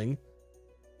becoming.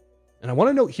 And I want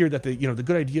to note here that the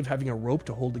good idea of having a rope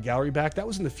to hold the gallery back, that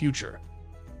was in the future.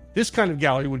 This kind of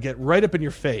gallery would get right up in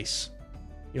your face.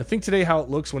 Think today how it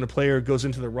looks when a player goes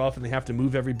into the rough and they have to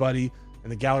move everybody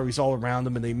and the gallery's all around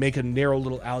them and they make a narrow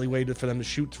little alleyway for them to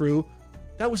shoot through.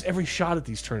 That was every shot at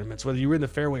these tournaments, whether you were in the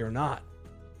fairway or not.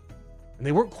 And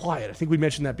they weren't quiet. I think we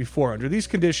mentioned that before. Under these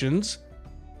conditions,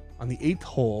 on the 8th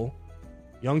hole,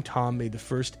 young Tom made the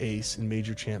first ace in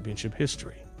major championship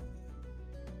history.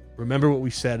 Remember what we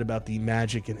said about the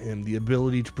magic in him, the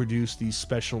ability to produce these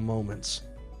special moments.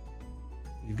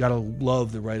 You've got to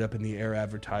love the write-up in the Air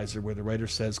Advertiser where the writer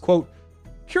says, quote,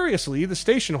 "Curiously, the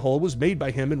station hole was made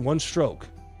by him in one stroke,"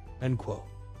 end quote.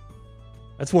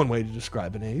 That's one way to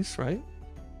describe an ace, right?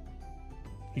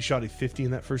 He shot a 50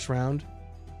 in that first round,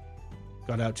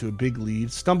 got out to a big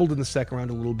lead, stumbled in the second round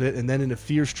a little bit, and then in a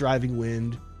fierce driving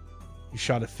wind, he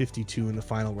shot a 52 in the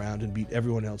final round and beat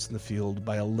everyone else in the field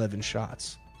by 11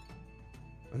 shots.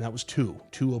 And that was two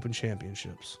Open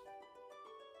Championships.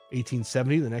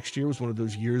 1870, the next year, was one of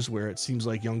those years where it seems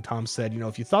like young Tom said,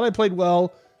 if you thought I played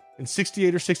well in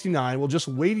 68 or 69, well, just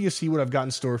wait till you see what I've got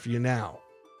in store for you now.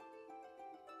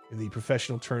 In the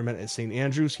professional tournament at St.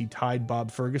 Andrews, he tied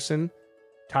Bob Ferguson,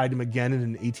 tied him again in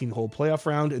an 18-hole playoff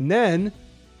round, and then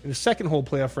in a second-hole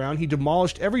playoff round, he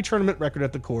demolished every tournament record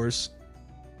at the course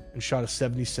and shot a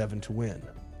 77 to win.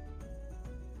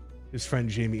 His friend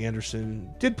Jamie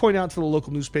Anderson did point out to the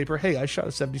local newspaper, hey, I shot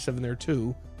a 77 there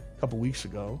too, a couple weeks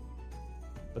ago,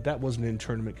 but that wasn't in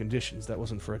tournament conditions. That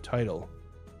wasn't for a title.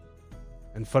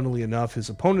 And funnily enough, his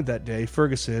opponent that day,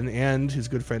 Ferguson, and his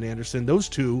good friend Anderson, those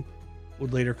two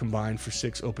would later combine for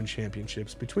 6 Open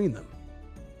Championships between them.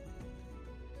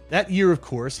 That year, of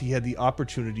course, he had the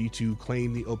opportunity to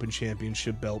claim the Open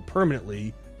Championship belt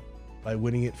permanently by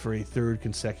winning it for a third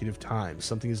consecutive time,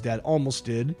 something his dad almost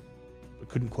did, but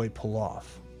couldn't quite pull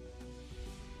off.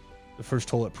 The first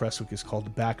hole at Prestwick is called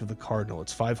the Back of the Cardinal.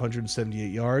 It's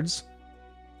 578 yards.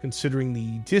 Considering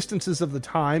the distances of the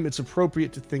time, it's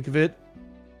appropriate to think of it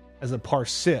as a par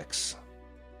 6.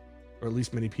 Or at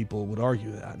least many people would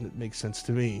argue that, and it makes sense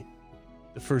to me.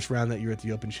 The first round that year at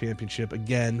the Open Championship,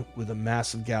 again, with a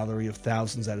massive gallery of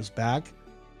thousands at his back,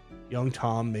 young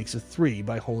Tom makes a 3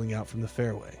 by holing out from the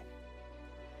fairway.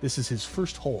 This is his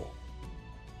first hole,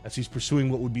 as he's pursuing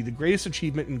what would be the greatest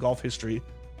achievement in golf history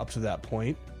up to that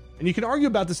point. And you can argue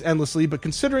about this endlessly, but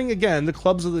considering, again, the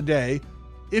clubs of the day,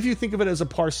 if you think of it as a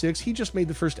par 6, he just made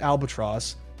the first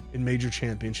albatross in major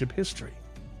championship history.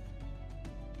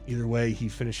 Either way, he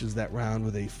finishes that round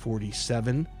with a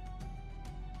 47,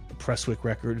 a Prestwick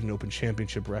record, an Open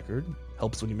Championship record.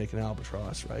 Helps when you make an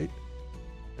albatross, right?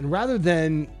 And rather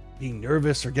than being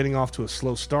nervous or getting off to a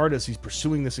slow start as he's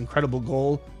pursuing this incredible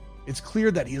goal, it's clear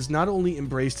that he has not only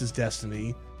embraced his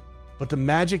destiny, but the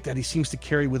magic that he seems to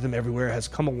carry with him everywhere has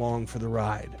come along for the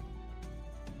ride.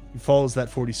 He follows that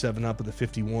 47 up with a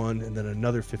 51 and then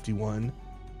another 51.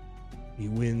 He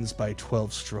wins by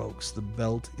 12 strokes. The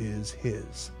belt is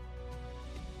his.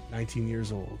 19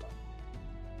 years old.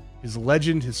 His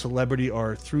legend, his celebrity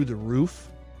are through the roof.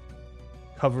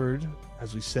 Covered,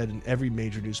 as we said, in every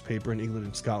major newspaper in England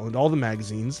and Scotland, all the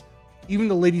magazines. Even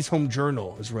the Ladies' Home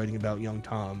Journal is writing about young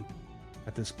Tom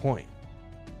at this point.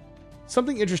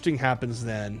 Something interesting happens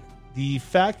then. The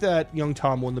fact that young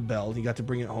Tom won the belt, he got to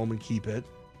bring it home and keep it,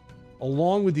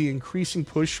 along with the increasing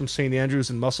push from St.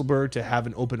 Andrews and Musselburgh to have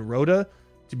an open rota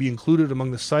to be included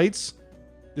among the sites,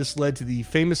 this led to the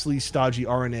famously stodgy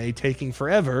RNA taking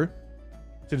forever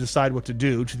to decide what to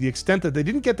do, to the extent that they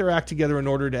didn't get their act together in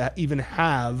order to even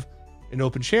have an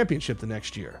open championship the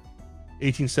next year.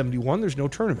 1871, there's no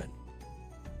tournament.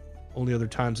 Only other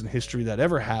times in history that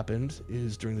ever happened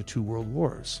is during the two world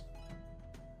wars.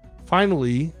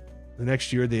 Finally, the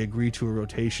next year they agree to a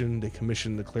rotation. They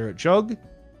commission the claret jug.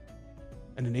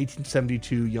 And in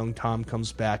 1872, young Tom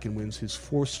comes back and wins his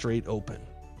fourth straight Open.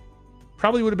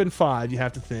 Probably would have been five, you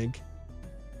have to think,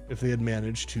 if they had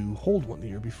managed to hold one the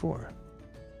year before.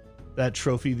 That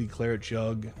trophy, the claret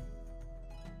jug,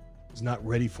 was not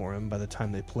ready for him by the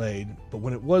time they played, but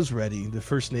when it was ready, the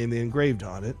first name they engraved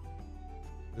on it,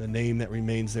 the name that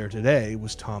remains there today,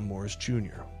 was Tom Morris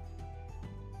Jr.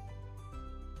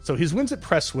 So his wins at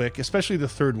Prestwick, especially the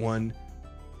third one,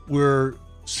 were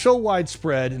so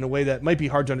widespread in a way that might be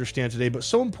hard to understand today, but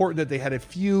so important that they had a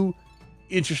few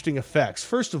interesting effects.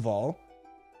 First of all,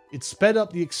 it sped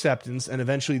up the acceptance and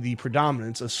eventually the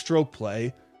predominance of stroke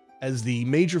play as the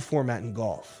major format in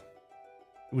golf.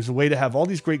 It was a way to have all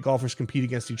these great golfers compete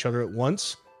against each other at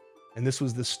once, and this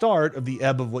was the start of the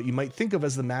ebb of what you might think of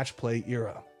as the match play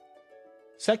era.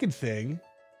 Second thing,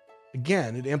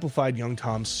 again, it amplified young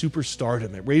Tom's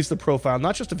superstardom. It raised the profile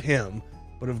not just of him,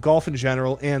 but of golf in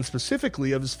general and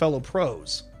specifically of his fellow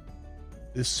pros.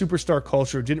 This superstar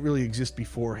culture didn't really exist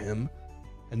before him,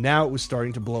 and now it was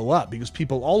starting to blow up because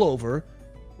people all over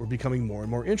were becoming more and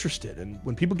more interested. And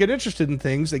when people get interested in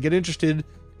things, they get interested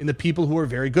in the people who are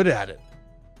very good at it.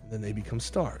 And then they become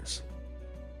stars.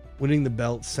 Winning the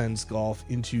belt sends golf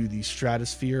into the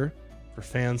stratosphere for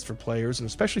fans, for players, and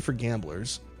especially for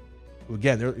gamblers, who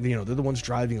again, they're the ones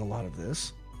driving a lot of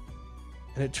this.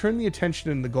 And it turned the attention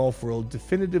in the golf world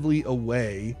definitively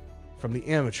away from the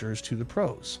amateurs to the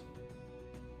pros.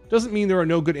 Doesn't mean there are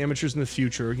no good amateurs in the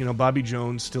future. Bobby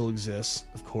Jones still exists,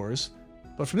 of course.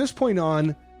 But from this point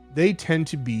on, they tend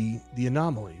to be the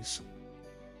anomalies.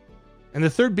 And the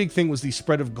third big thing was the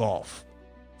spread of golf.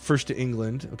 First to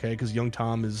England, okay, because young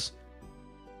Tom his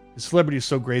celebrity is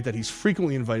so great that he's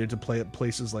frequently invited to play at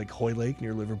places like Hoylake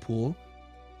near Liverpool.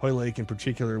 Hoylake in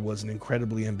particular was an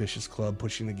incredibly ambitious club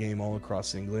pushing the game all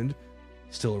across England.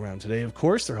 Still around today, of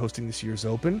course. They're hosting this year's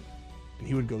Open. And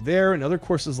he would go there and other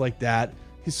courses like that.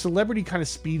 His celebrity kind of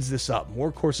speeds this up.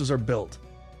 More courses are built.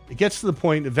 It gets to the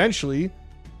point eventually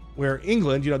where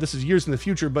England, this is years in the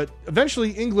future, but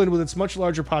eventually England with its much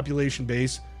larger population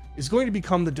base is going to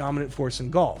become the dominant force in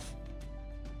golf.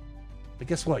 But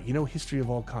guess what? History of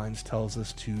all kinds tells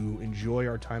us to enjoy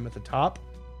our time at the top,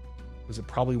 because it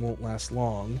probably won't last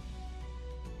long.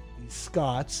 These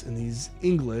Scots and these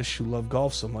English who love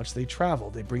golf so much, they travel.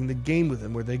 They bring the game with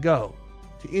them where they go.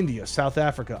 To India, South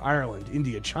Africa, Ireland,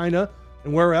 India, China,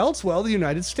 and where else? Well, the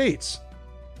United States.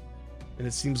 And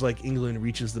it seems like England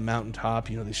reaches the mountaintop.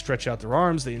 They stretch out their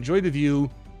arms, they enjoy the view,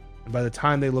 and by the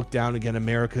time they look down again,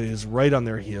 America is right on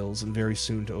their heels and very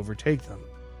soon to overtake them.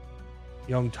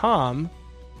 Young Tom,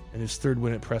 and his third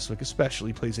win at Prestwick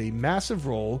especially, plays a massive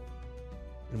role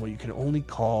in what you can only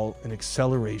call an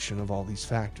acceleration of all these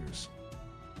factors.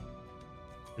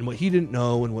 And what he didn't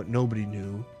know and what nobody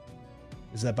knew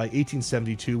is that by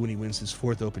 1872, when he wins his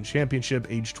fourth Open Championship,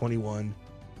 age 21,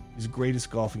 his greatest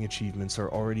golfing achievements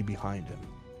are already behind him.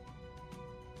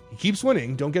 He keeps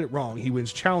winning, don't get it wrong. He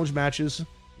wins challenge matches,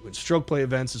 he wins stroke play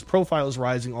events, his profile is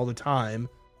rising all the time.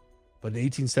 But in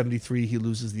 1873, he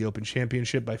loses the Open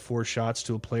Championship by 4 shots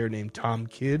to a player named Tom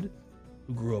Kidd,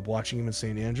 who grew up watching him in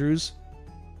St. Andrews.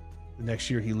 The next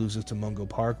year, he loses to Mungo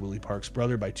Park, Willie Park's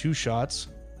brother, by 2 shots.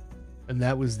 And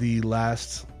that was the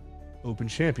last Open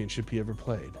Championship he ever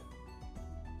played.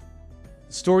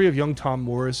 The story of young Tom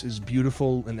Morris is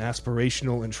beautiful and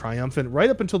aspirational and triumphant right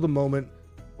up until the moment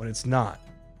when it's not.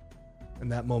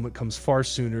 And that moment comes far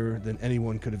sooner than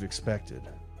anyone could have expected.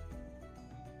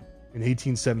 In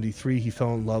 1873, he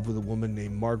fell in love with a woman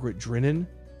named Margaret Drinnan.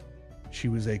 She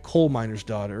was a coal miner's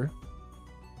daughter,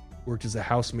 worked as a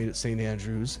housemaid at St.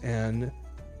 Andrews, and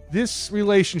this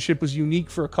relationship was unique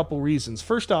for a couple reasons.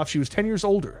 First off, she was 10 years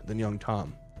older than young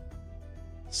Tom.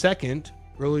 Second,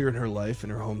 earlier in her life, in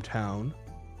her hometown,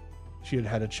 she had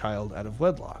had a child out of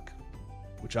wedlock,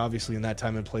 which obviously in that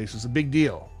time and place was a big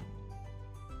deal.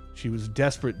 She was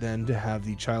desperate then to have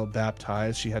the child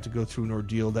baptized. She had to go through an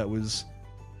ordeal that was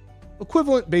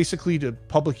equivalent basically to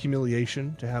public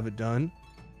humiliation to have it done.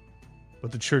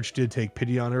 But the church did take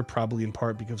pity on her, probably in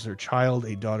part because her child,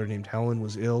 a daughter named Helen,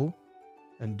 was ill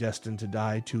and destined to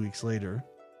die 2 weeks later.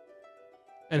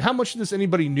 And how much of this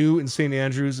anybody knew in St.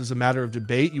 Andrews is a matter of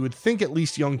debate. You would think at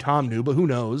least young Tom knew, but who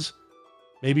knows?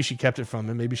 Maybe she kept it from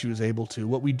him. Maybe she was able to.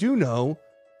 What we do know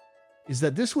is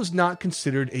that this was not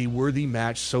considered a worthy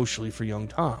match socially for young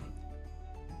Tom.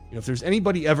 You know, if there's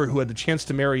anybody ever who had the chance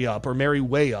to marry up or marry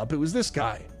way up, it was this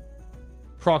guy.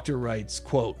 Proctor writes,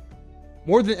 quote,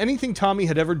 "More than anything Tommy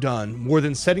had ever done, more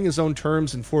than setting his own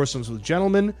terms and foursomes with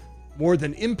gentlemen, more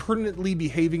than impertinently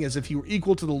behaving as if he were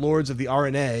equal to the lords of the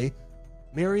R&A,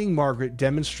 marrying Margaret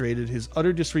demonstrated his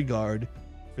utter disregard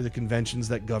for the conventions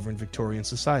that governed Victorian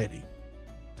society.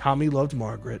 Tommy loved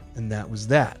Margaret, and that was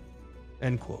that."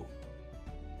 End quote.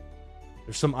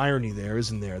 There's some irony there,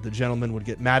 isn't there? The gentleman would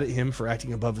get mad at him for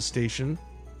acting above his station,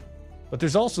 but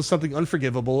there's also something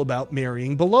unforgivable about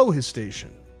marrying below his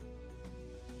station.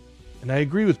 And I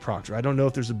agree with Proctor. I don't know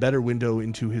if there's a better window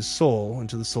into his soul,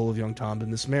 into the soul of young Tom,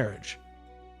 than this marriage.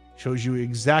 Shows you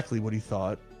exactly what he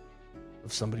thought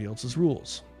of somebody else's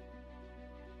rules.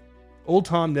 Old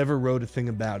Tom never wrote a thing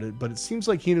about it, but it seems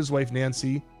like he and his wife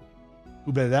Nancy,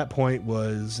 who by that point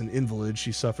was an invalid,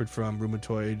 she suffered from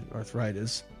rheumatoid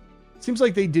arthritis, seems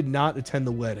like they did not attend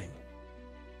the wedding.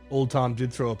 Old Tom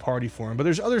did throw a party for him, but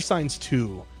there's other signs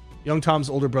too. Young Tom's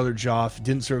older brother Joff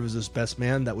didn't serve as his best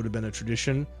man. That would have been a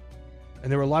tradition.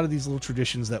 And there were a lot of these little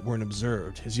traditions that weren't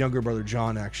observed. His younger brother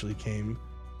John actually came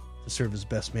to serve as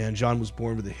best man. John was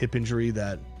born with a hip injury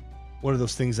that, one of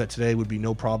those things that today would be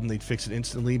no problem. They'd fix it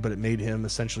instantly, but it made him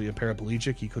essentially a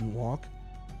paraplegic. He couldn't walk.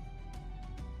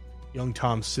 Young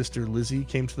Tom's sister Lizzie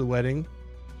came to the wedding.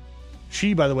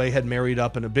 She, by the way, had married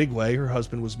up in a big way. Her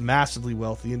husband was massively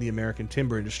wealthy in the American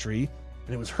timber industry,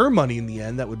 and it was her money in the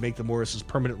end that would make the Morrises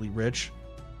permanently rich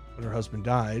when her husband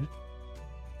died.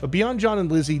 But beyond John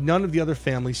and Lizzie, none of the other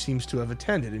family seems to have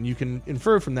attended, and you can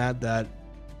infer from that,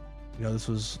 this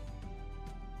was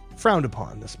frowned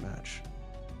upon, this match.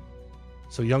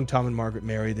 So young Tom and Margaret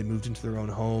married, they moved into their own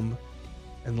home,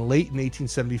 and late in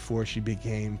 1874, she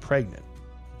became pregnant.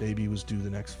 The baby was due the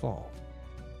next fall.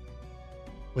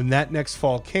 When that next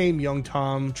fall came, young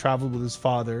Tom traveled with his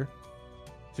father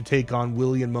to take on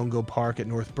Willie and Mungo Park at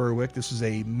North Berwick. This was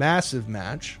a massive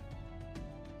match.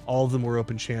 All of them were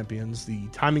open champions. The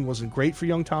timing wasn't great for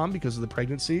young Tom because of the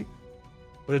pregnancy,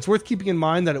 but it's worth keeping in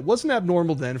mind that it wasn't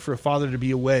abnormal then for a father to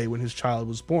be away when his child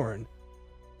was born.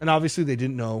 And obviously they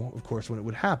didn't know, of course, when it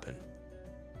would happen.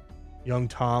 Young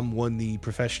Tom won the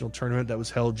professional tournament that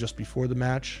was held just before the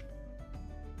match.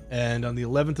 And on the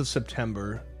 11th of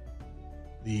September,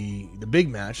 the big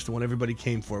match, the one everybody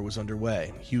came for, was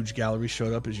underway. Huge gallery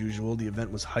showed up as usual. The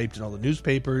event was hyped in all the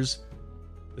newspapers.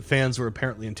 The fans were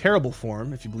apparently in terrible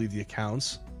form, if you believe the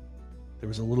accounts. There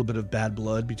was a little bit of bad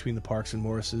blood between the Parks and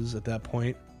Morrises at that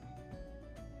point.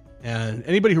 And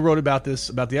anybody who wrote about this,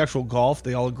 about the actual golf,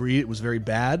 they all agreed it was very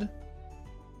bad.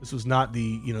 This was not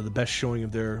the best showing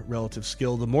of their relative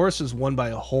skill. The Morrises won by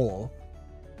a hole.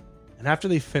 And after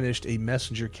they finished, a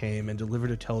messenger came and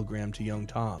delivered a telegram to young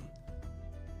Tom.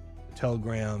 The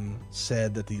telegram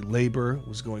said that the labor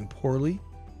was going poorly.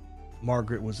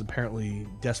 Margaret was apparently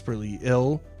desperately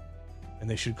ill, and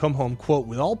they should come home, quote,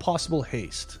 with all possible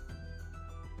haste.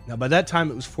 Now, by that time,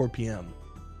 it was 4 p.m.,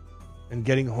 and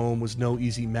getting home was no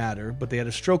easy matter, but they had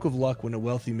a stroke of luck when a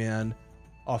wealthy man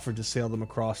offered to sail them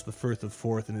across the Firth of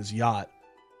Forth in his yacht.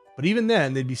 But even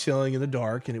then, they'd be sailing in the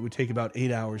dark, and it would take about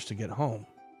 8 hours to get home.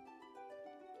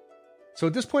 So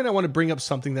at this point, I want to bring up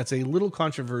something that's a little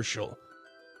controversial,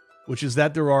 which is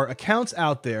that there are accounts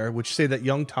out there which say that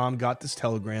young Tom got this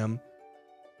telegram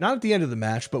not at the end of the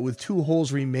match, but with 2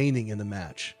 holes remaining in the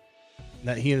match, and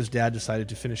that he and his dad decided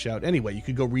to finish out anyway. You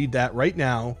could go read that right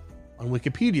now on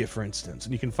Wikipedia, for instance,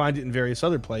 and you can find it in various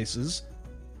other places,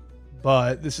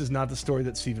 but this is not the story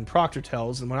that Stephen Proctor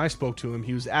tells, and when I spoke to him,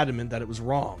 he was adamant that it was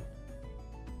wrong.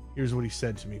 Here's what he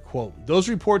said to me, quote, "Those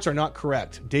reports are not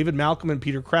correct. David Malcolm and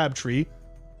Peter Crabtree,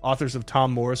 authors of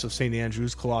Tom Morris of St.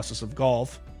 Andrews, Colossus of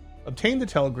Golf, obtained the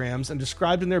telegrams and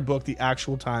described in their book the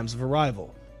actual times of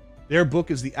arrival. Their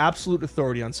book is the absolute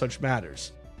authority on such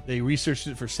matters. They researched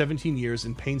it for 17 years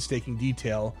in painstaking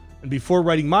detail, and before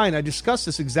writing mine, I discussed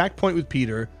this exact point with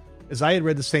Peter, as I had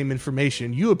read the same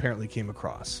information you apparently came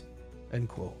across." End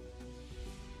quote.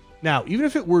 Now, even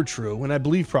if it were true, and I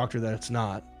believe Proctor that it's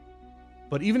not,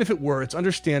 but even if it were, it's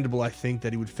understandable, I think,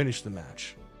 that he would finish the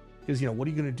match. Because, what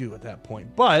are you going to do at that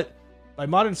point? But by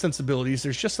modern sensibilities,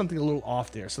 there's just something a little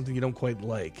off there, something you don't quite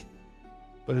like.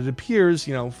 But it appears,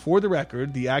 for the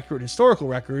record, the accurate historical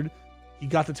record, he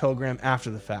got the telegram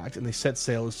after the fact, and they set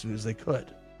sail as soon as they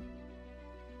could.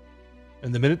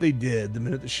 And the minute they did, the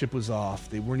minute the ship was off,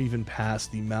 they weren't even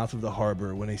past the mouth of the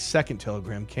harbor when a second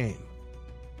telegram came.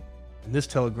 And this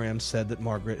telegram said that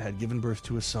Margaret had given birth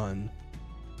to a son,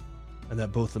 and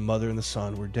that both the mother and the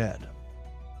son were dead.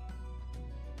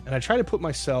 And I try to put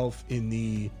myself in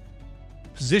the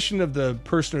position of the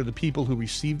person or the people who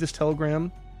received this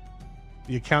telegram.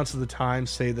 The accounts of the time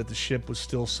say that the ship was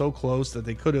still so close that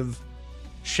they could have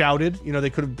shouted, they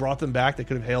could have brought them back, they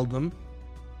could have hailed them.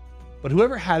 But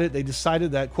whoever had it, they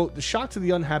decided that, quote, the shock to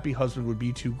the unhappy husband would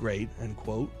be too great, end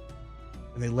quote,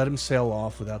 and they let him sail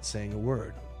off without saying a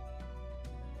word.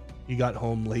 He got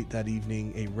home late that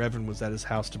evening. A reverend was at his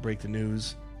house to break the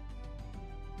news.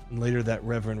 And later that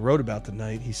reverend wrote about the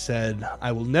night. He said,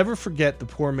 I will never forget the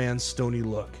poor man's stony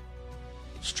look.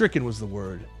 Stricken was the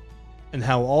word. And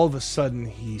how all of a sudden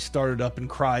he started up and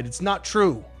cried, it's not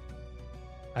true.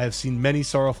 I have seen many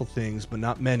sorrowful things, but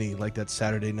not many like that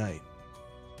Saturday night.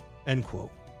 End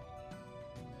quote.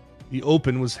 The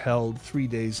open was held 3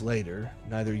 days later.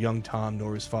 Neither young Tom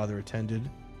nor his father attended.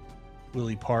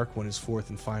 Willie Park won his fourth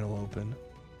and final open.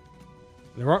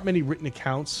 There aren't many written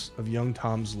accounts of young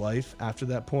Tom's life after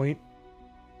that point.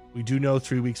 We do know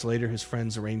 3 weeks later his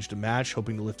friends arranged a match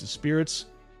hoping to lift his spirits,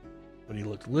 but he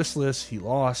looked listless, he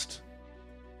lost.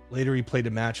 Later he played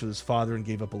a match with his father and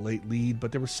gave up a late lead,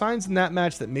 but there were signs in that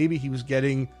match that maybe he was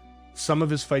getting some of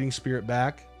his fighting spirit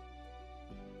back.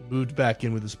 He moved back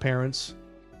in with his parents.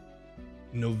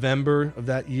 In November of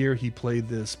that year, he played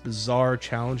this bizarre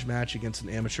challenge match against an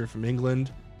amateur from England.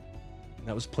 And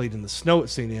that was played in the snow at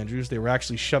St. Andrews. They were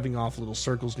actually shoving off little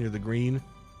circles near the green,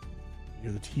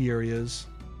 near the tee areas.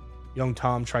 Young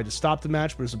Tom tried to stop the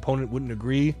match, but his opponent wouldn't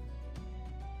agree.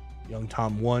 Young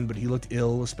Tom won, but he looked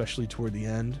ill, especially toward the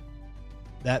end.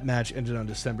 That match ended on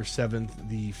December 7th.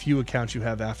 The few accounts you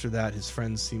have after that, his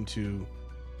friends seem to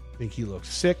think he looked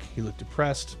sick, he looked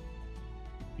depressed.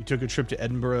 He took a trip to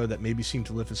Edinburgh that maybe seemed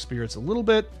to lift his spirits a little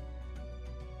bit.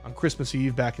 On Christmas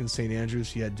Eve, back in St. Andrews,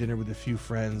 he had dinner with a few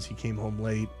friends. He came home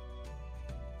late.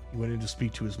 He went in to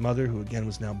speak to his mother, who again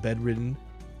was now bedridden.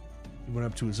 He went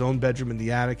up to his own bedroom in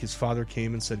the attic. His father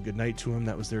came and said goodnight to him.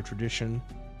 That was their tradition.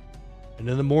 And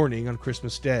in the morning, on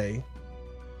Christmas Day,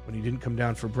 when he didn't come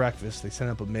down for breakfast, they sent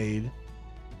up a maid.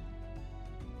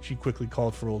 She quickly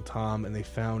called for old Tom, and they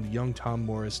found young Tom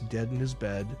Morris dead in his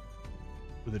bed,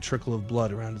 with a trickle of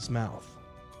blood around his mouth.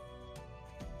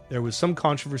 There was some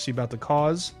controversy about the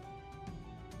cause,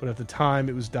 but at the time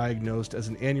it was diagnosed as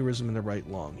an aneurysm in the right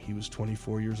lung. He was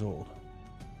 24 years old.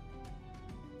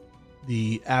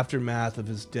 The aftermath of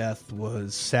his death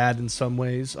was sad in some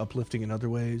ways, uplifting in other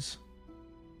ways.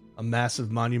 A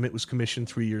massive monument was commissioned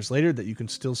 3 years later that you can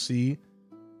still see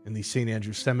in the St.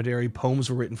 Andrews Cemetery. Poems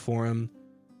were written for him.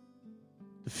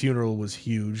 The funeral was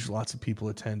huge, lots of people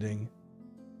attending.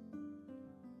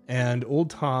 And old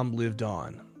Tom lived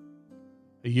on.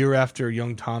 A year after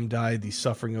young Tom died, the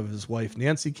suffering of his wife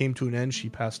Nancy came to an end. She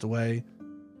passed away.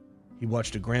 He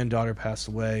watched a granddaughter pass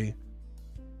away.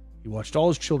 He watched all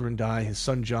his children die. His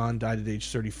son John died at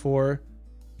age 34.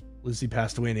 Lizzie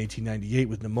passed away in 1898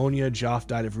 with pneumonia. Joff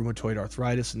died of rheumatoid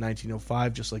arthritis in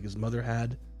 1905, just like his mother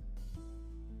had.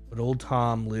 But old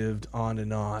Tom lived on,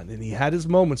 and he had his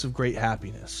moments of great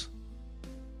happiness.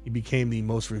 He became the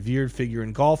most revered figure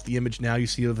in golf. The image now you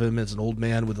see of him as an old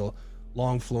man with a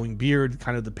long flowing beard,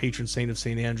 kind of the patron saint of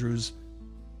St. Andrews.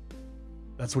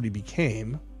 That's what he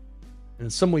became. And in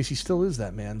some ways he still is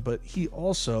that man, but he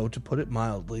also, to put it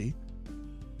mildly,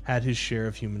 had his share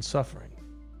of human suffering.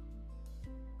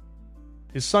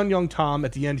 His son, young Tom,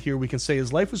 at the end here, we can say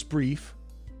his life was brief,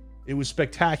 it was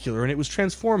spectacular, and it was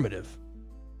transformative.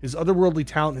 His otherworldly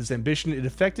talent, his ambition, it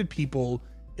affected people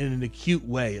in an acute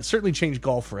way. It certainly changed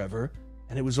golf forever,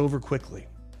 and it was over quickly.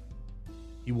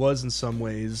 He was, in some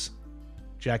ways,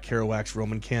 Jack Kerouac's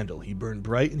Roman candle. He burned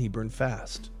bright and he burned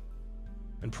fast.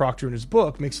 And Proctor in his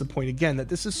book makes the point again that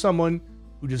this is someone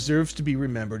who deserves to be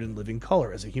remembered in living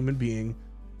color as a human being,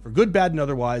 for good, bad, and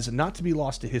otherwise, and not to be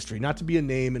lost to history, not to be a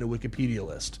name in a Wikipedia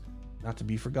list, not to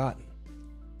be forgotten.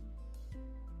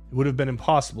 It would have been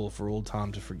impossible for old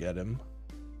Tom to forget him.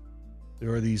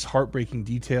 There are these heartbreaking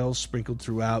details sprinkled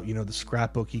throughout, the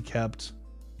scrapbook he kept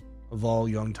of all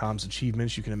young Tom's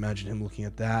achievements. You can imagine him looking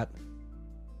at that.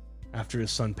 After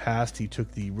his son passed, he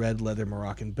took the red leather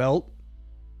Moroccan belt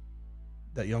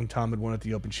that young Tom had won at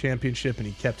the Open Championship, and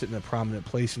he kept it in a prominent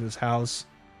place in his house.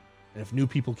 And if new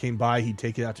people came by, he'd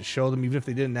take it out to show them. Even if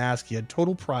they didn't ask, he had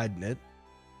total pride in it.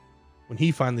 When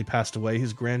he finally passed away,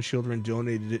 his grandchildren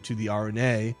donated it to the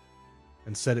RNA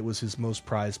and said it was his most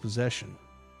prized possession.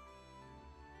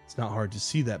 It's not hard to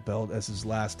see that belt as his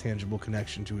last tangible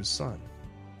connection to his son.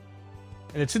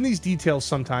 And it's in these details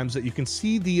sometimes that you can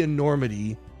see the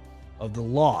enormity of the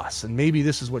loss, and maybe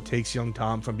this is what takes young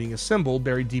Tom from being a symbol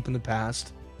buried deep in the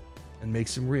past and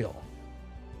makes him real.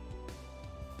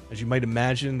 As you might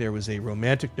imagine, there was a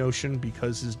romantic notion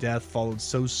because his death followed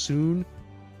so soon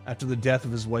after the death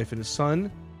of his wife and his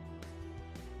son.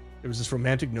 There was this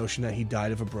romantic notion that he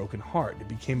died of a broken heart. It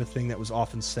became a thing that was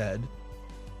often said.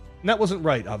 And that wasn't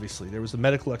right, obviously. There was a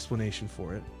medical explanation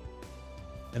for it.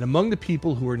 And among the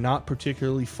people who were not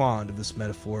particularly fond of this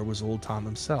metaphor was old Tom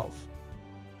himself.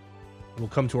 And we'll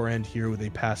come to our end here with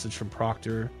a passage from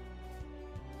Proctor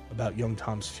about young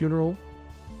Tom's funeral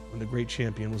when the great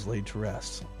champion was laid to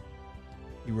rest.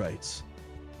 He writes,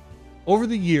 "Over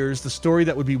the years, the story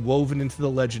that would be woven into the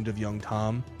legend of young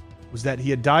Tom was that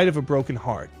he had died of a broken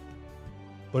heart.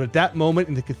 But at that moment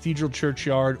in the cathedral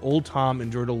churchyard, old Tom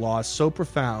endured a loss so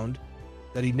profound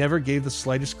that he never gave the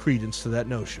slightest credence to that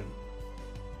notion.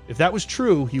 If that was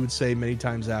true, he would say many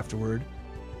times afterward,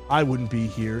 I wouldn't be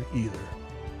here either."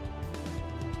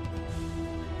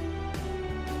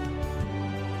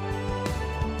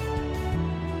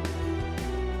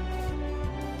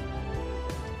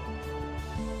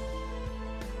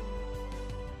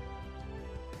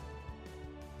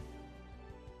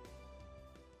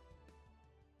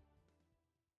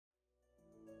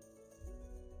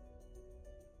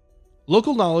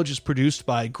 Local Knowledge is produced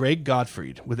by Greg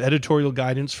Gottfried with editorial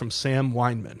guidance from Sam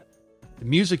Weinman. The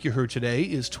music you heard today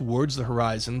is Towards the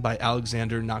Horizon by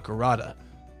Alexander Nakarada.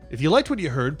 If you liked what you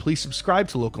heard, please subscribe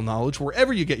to Local Knowledge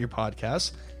wherever you get your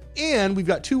podcasts, and we've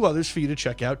got 2 others for you to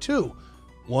check out too.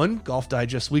 One, Golf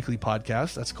Digest Weekly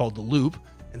podcast, that's called The Loop,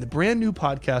 and the brand new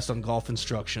podcast on golf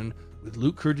instruction with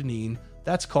Luke Curdanine,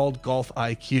 that's called Golf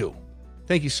IQ.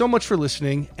 Thank you so much for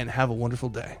listening, and have a wonderful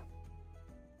day.